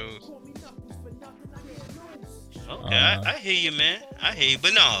long shows. Okay, I hear you, man. I hear you.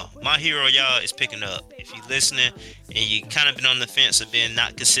 But no, My Hero, y'all, is picking up. If you're listening and you kind of been on the fence of being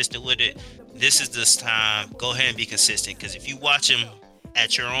not consistent with it, this is this time. Go ahead and be consistent, because if you watch them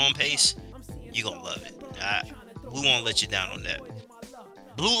at your own pace, you're going to love it. We won't let you down on that.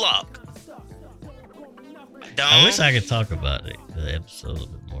 Blue Lock. I wish I could talk about the episode a little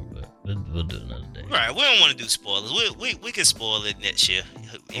bit more, but we'll do it another day. Right, we don't want to do spoilers. We can spoil it next year.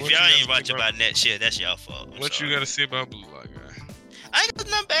 If y'all ain't watching about next year, that's y'all fault. What you got to say about Blue Lock, guy? I ain't got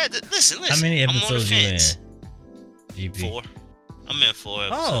nothing bad. Listen. How many episodes you in? GP? 4. I'm in 4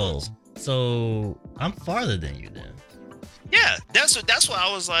 episodes. Oh, so I'm farther than you then. Yeah, that's why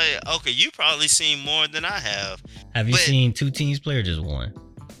I was like, okay, you probably seen more than I have. Have you seen 2 teams play or just 1?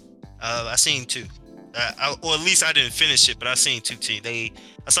 I seen 2. Or at least I didn't finish it, but I seen 2 teams.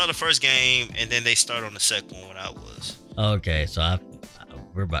 I saw the first game, and then they started on the second one when I was. Okay, so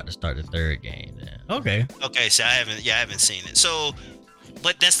we're about to start the 3rd game then. Okay. Okay, so I haven't seen it. So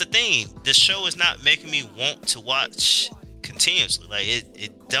but that's the thing. The show is not making me want to watch continuously. Like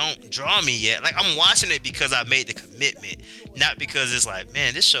it don't draw me yet. Like I'm watching it because I made the commitment, not because it's like,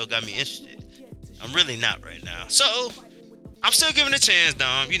 man, this show got me interested. I'm really not right now. So I'm still giving it a chance,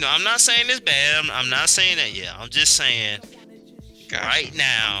 Dom. You know, I'm not saying it's bad. I'm not saying that yet. I'm just saying right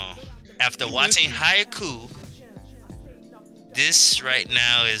now, after watching Haiku, this right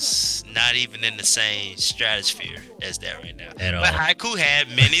now is not even in the same stratosphere as that right now. At all. But Haiku had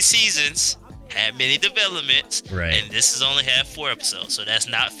many seasons, had many developments, Right. and this has only had 4 episodes, so that's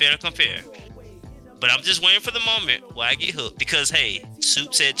not fair to compare. But I'm just waiting for the moment where I get hooked because, hey,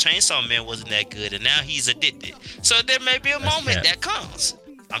 Soup said Chainsaw Man wasn't that good, and now he's addicted. So there may be a moment cap. that comes.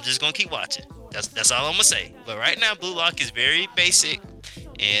 I'm just gonna keep watching. That's all I'm gonna say. But right now, Blue Lock is very basic,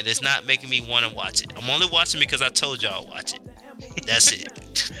 and it's not making me want to watch it. I'm only watching because I told y'all to watch it. That's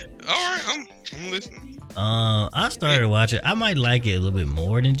it. All right, I'm listening. I started watching. I might like it a little bit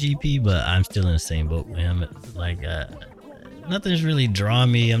more than GP, but I'm still in the same boat, man. Like, nothing's really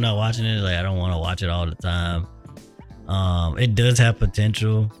drawing me. I'm not watching it. Like, I don't want to watch it all the time. It does have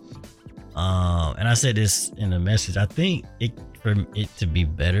potential. And I said this in the message. I think for it to be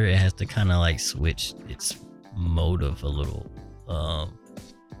better, it has to kind of like switch its motive a little.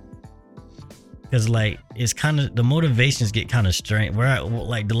 Because like it's kind of the motivations get kind of strange.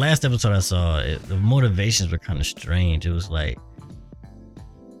 Like the last episode I saw, the motivations were kind of strange. It was like,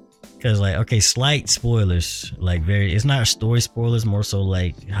 because like, okay, slight spoilers, like it's not story spoilers, more so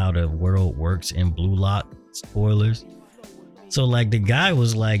like how the world works in Blue Lock spoilers. So like the guy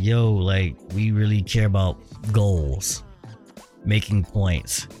was like, yo, like we really care about goals, making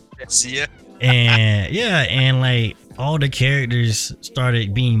points. See ya. And yeah, and like all the characters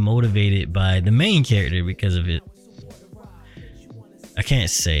started being motivated by the main character because of it. I can't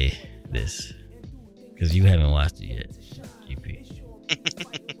say this because you haven't watched it yet, GP.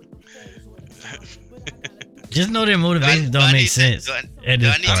 Just know their motivations don't make sense. Do at I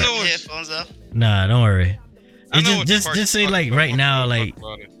this need to point. take my headphones off? Nah, don't worry. I know It's what just part say you're like talking right about. now, We'll like talk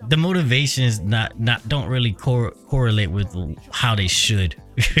about it. the motivations don't really correlate with how they should.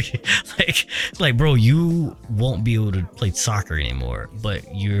 Like it's like, bro, you won't be able to play soccer anymore, but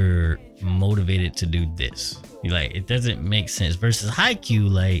you're motivated to do this. Like it doesn't make sense. Versus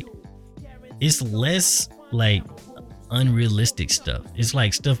Haikyuu, like it's less like unrealistic stuff. It's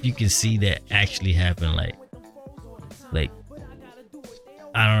like stuff you can see that actually happen. Like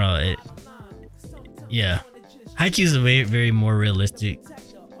I don't know. Yeah. Haikyuu is a very, very more realistic.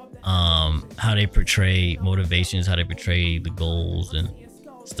 How they portray motivations, how they portray the goals and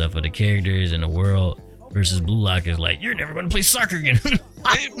stuff of the characters and the world. Versus Blue Lock is like, you're never gonna play soccer again.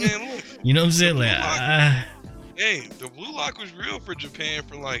 Hey man, look. You know what I'm saying? Blue Like, Lock- Hey, the Blue Lock was real for Japan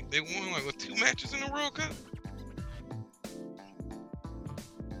for like they won like 2 matches in the World Cup.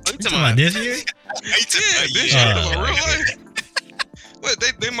 What you talking about this year? Yeah, this year, like, real life. What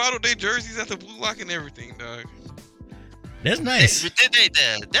they modeled their jerseys after Blue Lock and everything, dog. That's nice.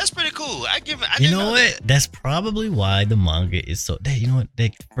 That's pretty cool. I You didn't know what? that. That's probably why the manga is so. You know what?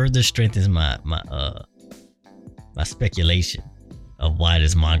 That further strengthens my speculation of why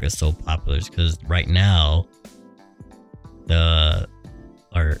this manga is so popular. Because right now, it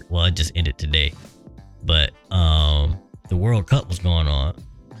just ended today, but the World Cup was going on,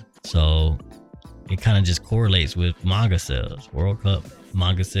 so it kind of just correlates with manga sales. World Cup,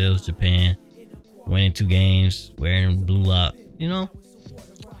 manga sales, Japan winning 2 games, wearing Blue Lock. You know.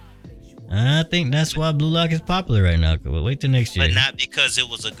 I think that's why Blue Lock is popular right now. We'll wait till next year. But not because it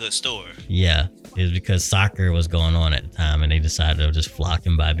was a good story. Yeah, it was because soccer was going on at the time, and they decided to just flock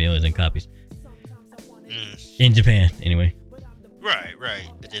and buy millions in copies in Japan. Anyway, Right.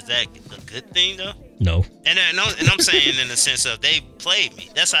 But is that a good thing though? no, And I'm saying in the sense of they played me.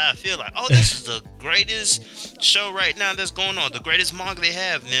 That's how I feel. Like, oh, this is the greatest show right now that's going on, the greatest manga they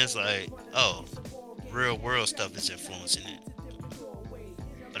have. And then it's like, oh, real world stuff is influencing it.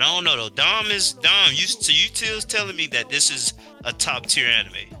 But I don't know though. Dom. You still telling me that this is a top tier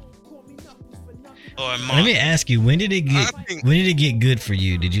anime or manga? let me ask you: when did it I think- get good for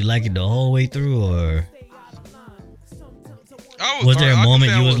you? Did you like it the whole way through, or I was there I a can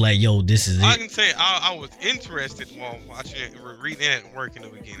moment say I you was like, "Yo, this is I it"? can say I was interested while watching it, reading it at work in the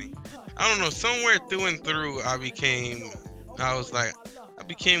beginning. I don't know, somewhere through and through, I became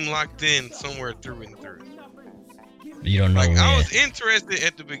locked in somewhere through and through. You don't know Like when. I was interested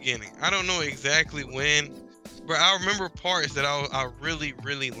at the beginning. I don't know exactly when, but I remember parts that I really,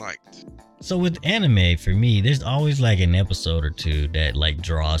 really liked. So with anime, for me, there's always like an episode or two that like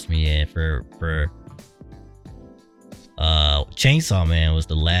draws me in. For Chainsaw Man was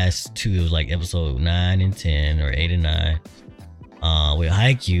the last 2. It was like episode 9 and 10 or 8 and 9. With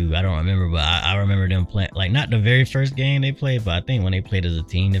Haikyuu, I don't remember, but I remember them playing, like, not the very first game they played, but I think when they played as a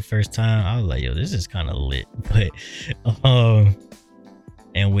team the first time, I was like, yo, this is kind of lit. But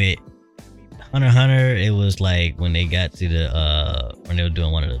and with Hunter x Hunter, it was like when they got to the when they were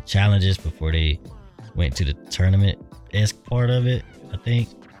doing one of the challenges before they went to the tournament-esque part of it, I think.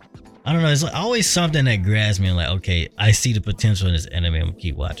 I don't know, it's like always something that grabs me. I'm like, okay, I see the potential in this anime, I'm gonna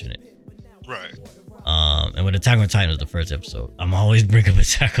keep watching it. Right. And with Attack on Titan was the first episode, I'm always bring up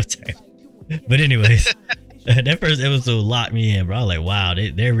Attack on Titan. But anyways, that first episode locked me in, bro. I was like, wow,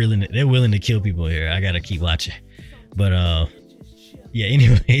 they're willing to kill people here. I gotta keep watching. But yeah,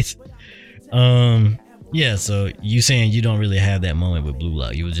 anyways. Yeah, so you saying you don't really have that moment with Blue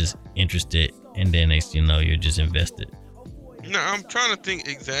Lock. You were just interested, and then next you know, you're just invested. No, I'm trying to think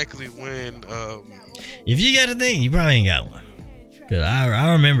exactly when. If you got a thing, you probably ain't got one. Cause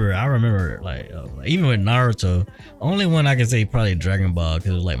I remember like even with Naruto, only one I can say probably Dragon Ball,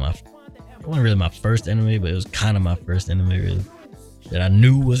 because it was like it wasn't really my first anime, but it was kind of my first anime really that I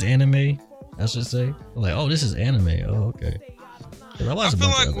knew was anime. I should say, I was like, oh, this is anime. Oh, okay. I feel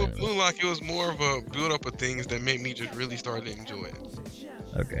like with Blue Lock, it was more of a build up of things that made me just really start to enjoy it.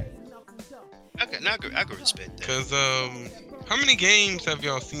 Okay. I could respect that. Cause how many games have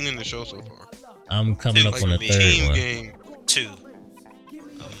y'all seen in the show so far? I'm coming up on the third team one. Game. 2.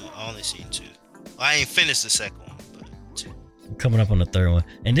 I only seen 2. I ain't finished the second one, but 2. I'm coming up on the third one.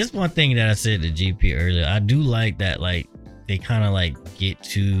 And this one thing that I said to GP earlier, I do like that, like they kind of like get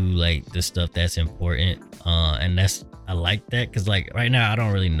to like the stuff that's important. And I like that, because like right now I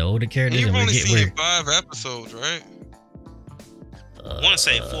don't really know the characters. You've only seen 5 episodes, right? I want to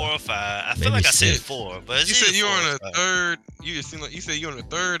say 4 or 5. I feel like 6. I said 4, but you said you're on a third. You seem like you said you're on a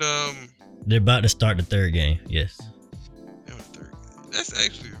third. They're about to start the third game. Yes. They're on a third. That's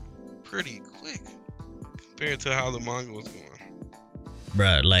actually pretty quick compared to how the manga was going.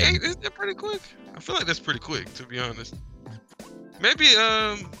 Bruh, like, hey, is that pretty quick? I feel like that's pretty quick, to be honest. Maybe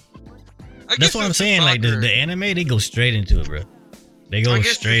that's what I'm saying. Like the anime, they go straight into it, bro. They go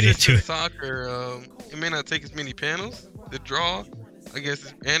straight into it. Soccer, it may not take as many panels. The draw, I guess,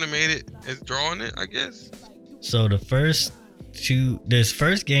 is animated as drawing it, I guess. So this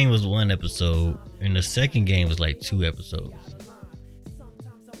first game was 1 episode, and the second game was like 2 episodes.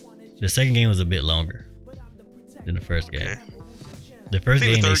 The second game was a bit longer than the first game. Okay. The first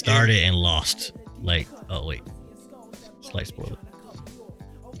game they started and lost. Like, oh wait, slight spoiler.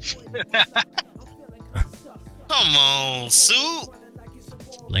 Come on, Sue.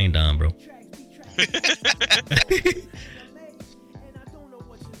 Laying down, bro.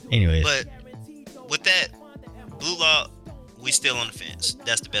 Anyways, but with that, Blue Lock, we still on the fence.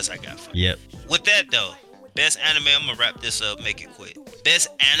 That's the best I got for you. Yep. With that though, best anime, I'm gonna wrap this up, make it quick. Best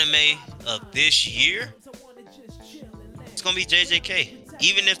anime of this year, it's gonna be JJK.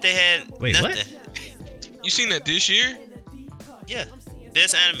 Even if they had nothing. What? You seen that this year? Yeah,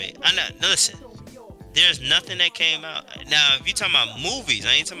 best anime. Now listen, there's nothing that came out. Now, if you talking about movies,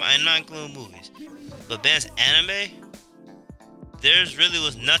 I'm not including movies. But best anime, there's really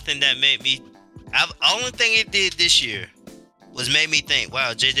was nothing that made me. Only thing it did this year was made me think,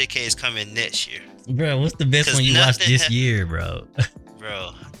 wow, JJK is coming next year. Bro, what's the best one you watched this year, bro?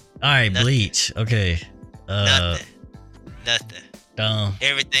 Bro. Alright, Bleach. Okay. Nothing. Dumb.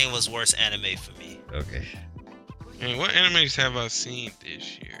 Everything was worse anime for me. Okay. Man, what animes have I seen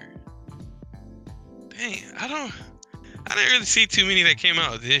this year? Dang, I didn't really see too many that came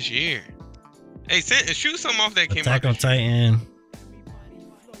out this year. Hey, shoot something off that came out. Attack on Titan.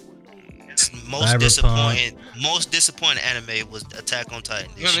 Most disappointing anime was Attack on Titan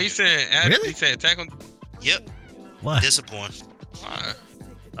this year. He said Attack on. Yep. Why? Disappointing. Why?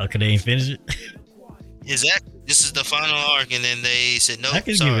 Oh, cause they ain't finish it. Exactly. This is the final arc, and then they said no. I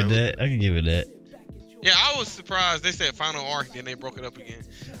can give it that. Yeah, I was surprised. They said final arc, then they broke it up again.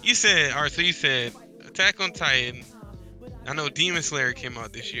 You said Attack on Titan. I know Demon Slayer came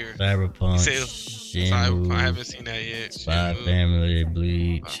out this year. Cyberpunk. Shenmue, I haven't seen that yet. Spy Family,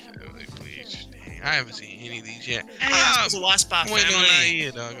 Bleach. Dang, I haven't seen any of these yet. I was supposed to watch Spy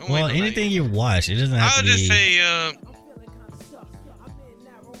Family. Well, anything you watch, it doesn't have to be. I'll just say,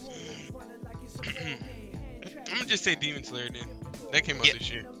 I'm gonna just say Demon Slayer then. That came out this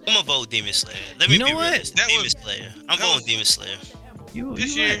year. I'm gonna vote Demon Slayer. Let me be realistic. Demon Slayer. I'm voting Demon Slayer.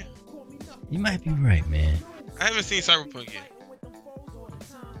 This year. You might be right, man. I haven't seen Cyberpunk yet.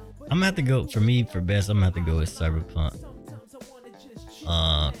 I'm gonna have to go for best. I'm gonna have to go with Cyberpunk.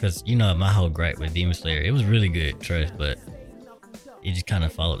 Cause you know my whole gripe with Demon Slayer, it was really good, trust, but it just kind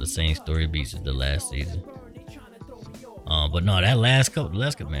of followed the same story beats as the last season. But no, that last couple,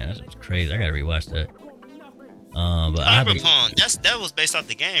 man, that was crazy. I gotta rewatch that. But I have to, Cyberpunk. That was based off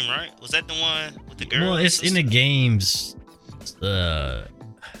the game, right? Was that the one with the girl? well, it's in the game's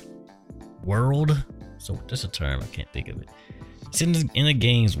world. So that's a term, I can't think of it. It's in the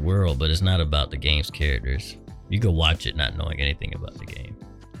game's world, but it's not about the game's characters. You can watch it not knowing anything about the game.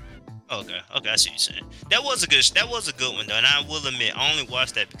 Okay, I see what you're saying. That was a good one though, and I will admit, I only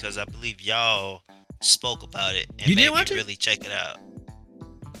watched that because I believe y'all spoke about it and You made did me watch it? really check it out.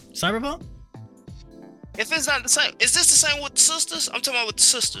 Cyberpunk? If it's not the same, is this the same with the sisters? I'm talking about with the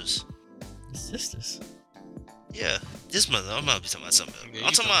sisters. The sisters. Yeah, this mother. I'm gonna be talking about something else. Yeah, I'm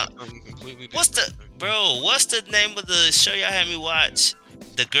you talking about something completely what's the name of the show y'all had me watch?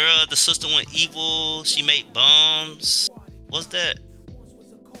 The sister went evil. She made bombs. What's that?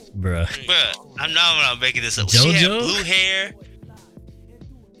 Bruh. Bruh, I'm not making this up. She had JoJo? blue hair.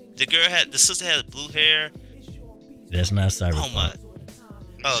 The sister had blue hair. That's not Cyberpunk. Oh my.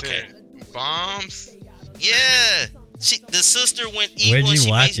 Oh, okay. Bombs. Yeah. The sister went evil. Where'd you and she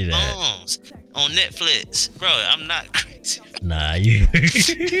watch made it at? bombs on Netflix. Bro, I'm not crazy. Nah, you.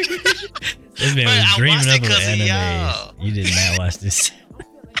 This man Bruh, was I dreaming watched up it of 'cause of anime. y'all. You did not watch this.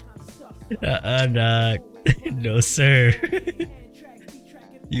 Nah. No, sir.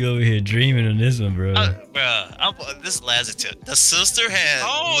 You over here dreaming on this one, bro. This is Lazarus. The sister had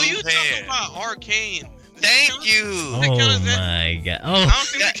Oh, blue you hair. talking about Arcane? Thank you. Oh counts as- my god. I Oh, don't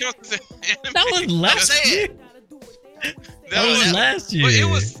think that counts as anime. that was last saying. year. That was last year.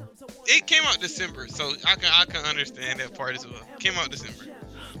 But it came out December, so I can understand that part as well. Came out December.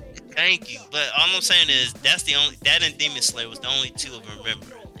 Thank you. But all I'm saying is that and Demon Slayer was the only two I remember.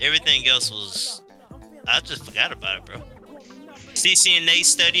 Everything else was I just forgot about it, bro. CC and Nate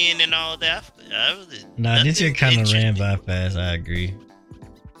studying and all that. Nah, this year kind of ran interesting. by fast. I agree.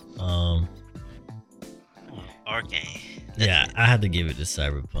 Arcane. Yeah, I had to give it to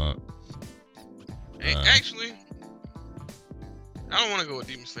Cyberpunk. Hey, actually, I don't want to go with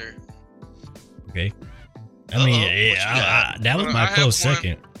Demon Slayer. Okay. I mean, Uh-oh, what you got? that was I my have close one.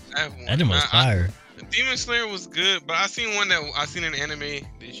 second. I have one. That thing was fire. Demon Slayer was good, but I seen an anime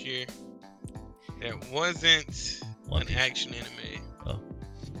this year that wasn't One an Piece. action anime. Oh.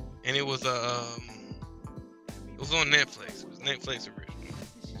 And it was it was on Netflix. It was Netflix original.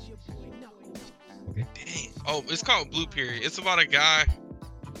 Okay. Dang. Oh, it's called Blue Period. It's about a guy.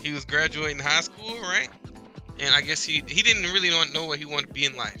 He was graduating high school, right? And I guess he didn't really know what he wanted to be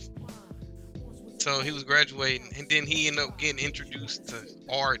in life. So he was graduating, and then he ended up getting introduced to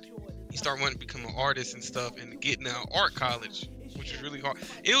art. He started wanting to become an artist and stuff, and getting out art college, which was really hard.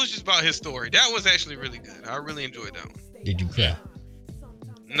 It was just about his story. That was actually really good. I really enjoyed that one. Did you cry?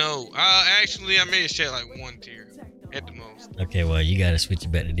 No, I may have shed like one tear at the most. Okay, well, you gotta switch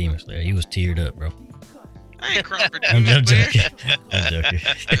it back to Demon Slayer. He was teared up, bro. I ain't crying for I'm Demon Slayer. joking. I'm joking.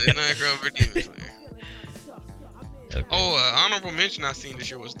 I did not cry for Demon Slayer. Okay. Oh, honorable mention I seen this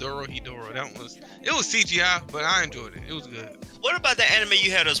year was Dorohedoro. It was CGI, but I enjoyed it. It was good. What about the anime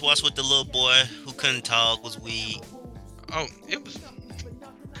you had us watch with the little boy who couldn't talk, was weak? Oh, it was.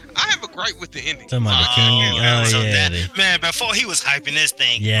 I have a gripe with the ending. Talking about the king. Oh, so yeah. man, before he was hyping this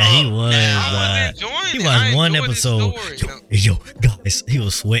thing. Yeah, he was. I was enjoying He it. watched I one enjoyed his episode. story, Yo, guys, he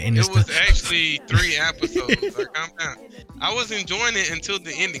was sweating and It was stuff. actually 3 episodes. Like, calm down. I was enjoying it until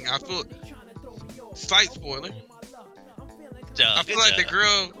the ending. I feel slight spoiler. I feel like the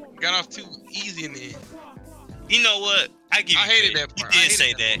girl got off too easy in the end. You know what? I give you I hated credit. that part. You I did hated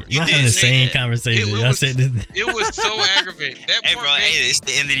say that that. part. You Y'all did having the say same that. conversation. It Y'all was- said this. It was so aggravating. That Hey, part bro. made Hey, me- it's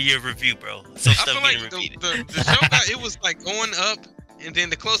the end of the year review, bro. Some I stuff feel like getting repeated. the show got, it was like going up, and then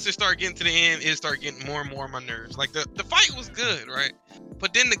the closer it started getting to the end, it started getting more and more on my nerves. Like the fight was good, right?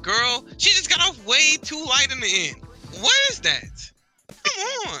 But then the girl, she just got off way too light in the end. What is that?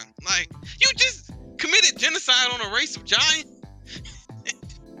 Come on, like you just committed genocide on a race of giants.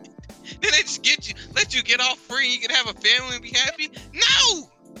 Then they just let you get off free. You can have a family and be happy. No.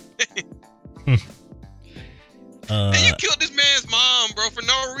 And you killed this man's mom, bro, for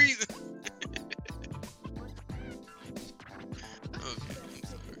no reason.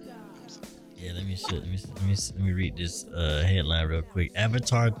 Yeah, let me read this headline real quick.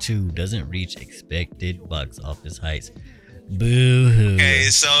 Avatar 2 doesn't reach expected box office heights. Boo-hoo. Okay,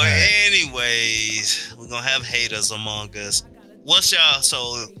 so All right. anyways, we're gonna have haters among us. What's y'all?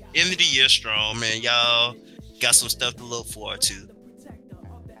 So end of the year strong, man. Y'all got some stuff to look forward to.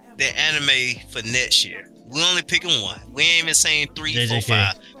 The anime for next year. We only picking one. We ain't even saying 3, 4, JJK.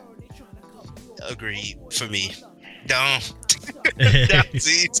 5. Agreed for me. Don't.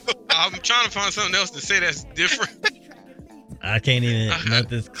 See, I'm trying to find something else to say that's different. I can't even.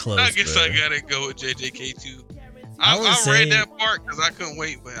 Nothing's close. I guess bro. I gotta go with JJK too. I read that part because I couldn't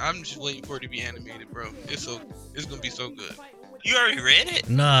wait, but I'm just waiting for it to be animated, bro. It's gonna be so good. You already read it?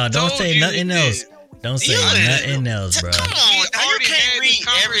 No, don't Told say you nothing it else. did. Don't say Yeah. nothing else, bro. Come on, We now you already can't had this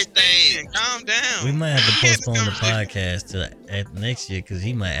read everything. conversation. Calm down. We might have to We had this postpone the conversation. podcast to next year because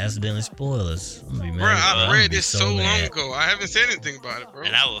he might accidentally spoil us. I'm gonna be mad. Bro, I'm I gonna read be this so long mad. ago. I haven't said anything about it, bro.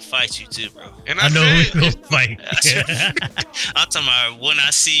 And I will fight you too, bro. And I know we said, gonna fight. I'm talking about when I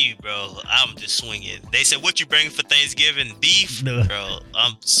see you, bro, I'm just swinging. They said, what you bringing for Thanksgiving? Beef? No. Bro,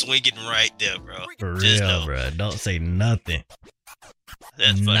 I'm swinging right there, bro. For Just real, know. bro. Don't say nothing.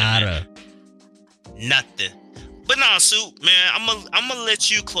 That's funny, man. Nada. Nothing. But nah, Soup, man, I'm gonna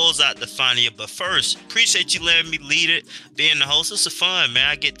let you close out the final year. But first, appreciate you letting me lead it, being the host. It's fun, man.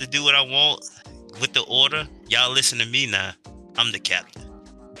 I get to do what I want with the order. Y'all listen to me now. I'm the captain.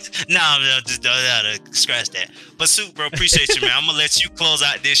 Nah, just scratch that. But Soup, bro, appreciate you, man. I'm gonna let you close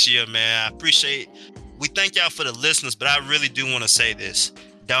out this year, man. I appreciate. We thank y'all for the listeners, but I really do want to say this.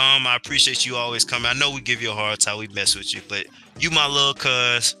 Dom, I appreciate you always coming. I know we give you a hard time, we mess with you, but you my little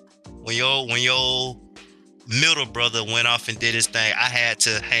cuz. When your middle brother went off and did his thing, I had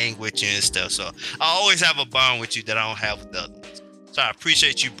to hang with you and stuff. So I always have a bond with you that I don't have with the other ones. So I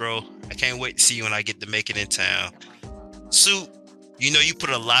appreciate you, bro. I can't wait to see you when I get to make it in town. Soup, you know you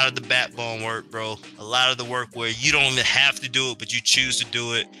put a lot of the backbone work, bro. A lot of the work where you don't even have to do it, but you choose to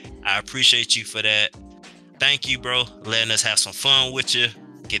do it. I appreciate you for that. Thank you, bro, letting us have some fun with you.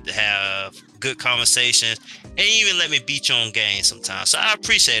 Get to have good conversations. And even let me beat you on games sometimes. So I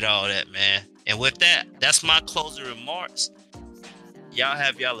appreciate all that, man. And with that, that's my closing remarks. Y'all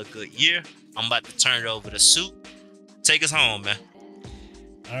have y'all a good year. I'm about to turn it over to Soup. Take us home, man.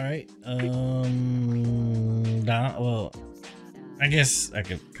 All right. Well, I guess I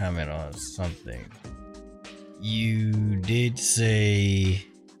could comment on something. You did say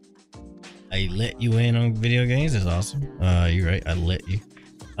I let you in on video games. That's awesome. You're right. I let you.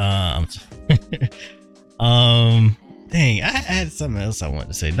 Dang, I had something else I wanted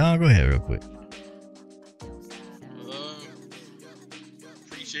to say. Don, go ahead real quick.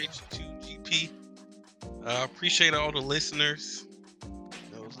 Appreciate you too, GP. Appreciate all the listeners.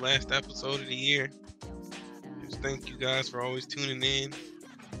 That was last episode of the year. Just thank you guys for always tuning in.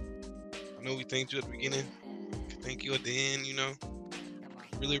 I know we thanked you at the beginning. Thank you at the end, you know.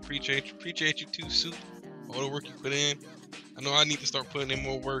 Really appreciate you. Appreciate you too, Soup. All the work you put in. I know I need to start putting in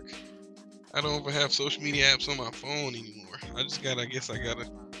more work. I don't even have social media apps on my phone anymore. I guess I gotta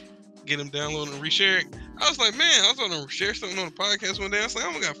get them downloaded and reshare it. I was like, man, I was gonna share something on the podcast one day. I was like,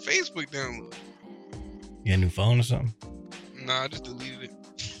 I don't got Facebook download. You got a new phone or something? Nah, I just deleted it.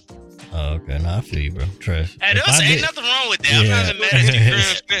 Oh, okay. Nah, I feel you, bro. Trust. Hey, ain't nothing wrong with that. Yeah. I'm not mad at you.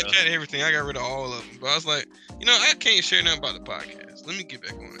 Instagram, Snapchat, everything. I got rid of all of them. But I was like, you know, I can't share nothing about the podcast. Let me get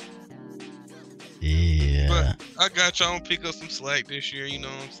back on it. Yeah. But I got y'all to pick up some slack this year. You know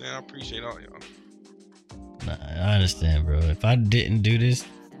what I'm saying? I appreciate all y'all. Nah, I understand, bro. If I didn't do this,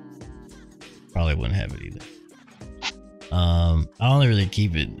 probably wouldn't have it either. I only really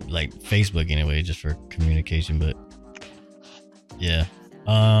keep it like Facebook anyway, just for communication. But yeah,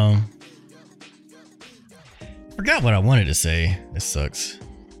 forgot what I wanted to say. It sucks,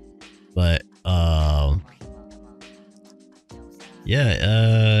 but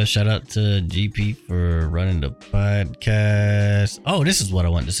yeah. Shout out to GP for running the podcast. Oh, this is what I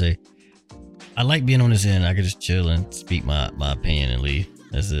wanted to say. I like being on this end. I could just chill and speak my opinion and leave.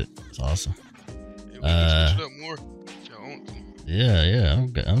 That's it. It's awesome. Hey, we can switch it up more. Y'all want to. Yeah,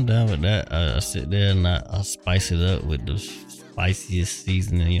 I'm down with that. I sit there and I spice it up with the spiciest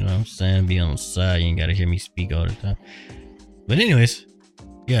seasoning. You know what I'm saying? Be on the side. You ain't gotta hear me speak all the time. But anyways,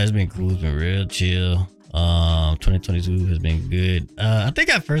 yeah, it's been cool. It's been real chill. 2022 has been good. I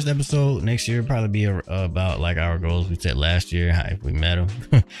think our first episode next year will probably be about like our goals we set last year, how if we met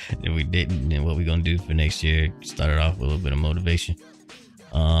them, if we didn't, and what we're gonna do for next year. Started off with a little bit of motivation.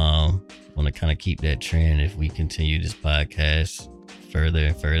 Want to kind of keep that trend if we continue this podcast further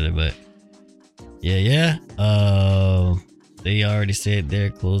and further. But yeah. They already said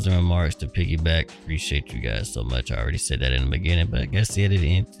their closing remarks to piggyback. Appreciate you guys so much. I already said that in the beginning, but I guess said it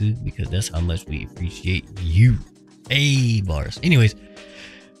in too because that's how much we appreciate you. Hey, bars. Anyways,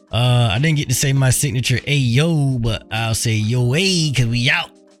 I didn't get to say my signature ayo, but I'll say yo hey because we out.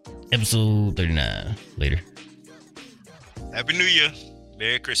 Episode 39. Later. Happy New Year.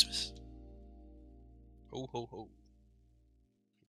 Merry Christmas. Ho, ho, ho.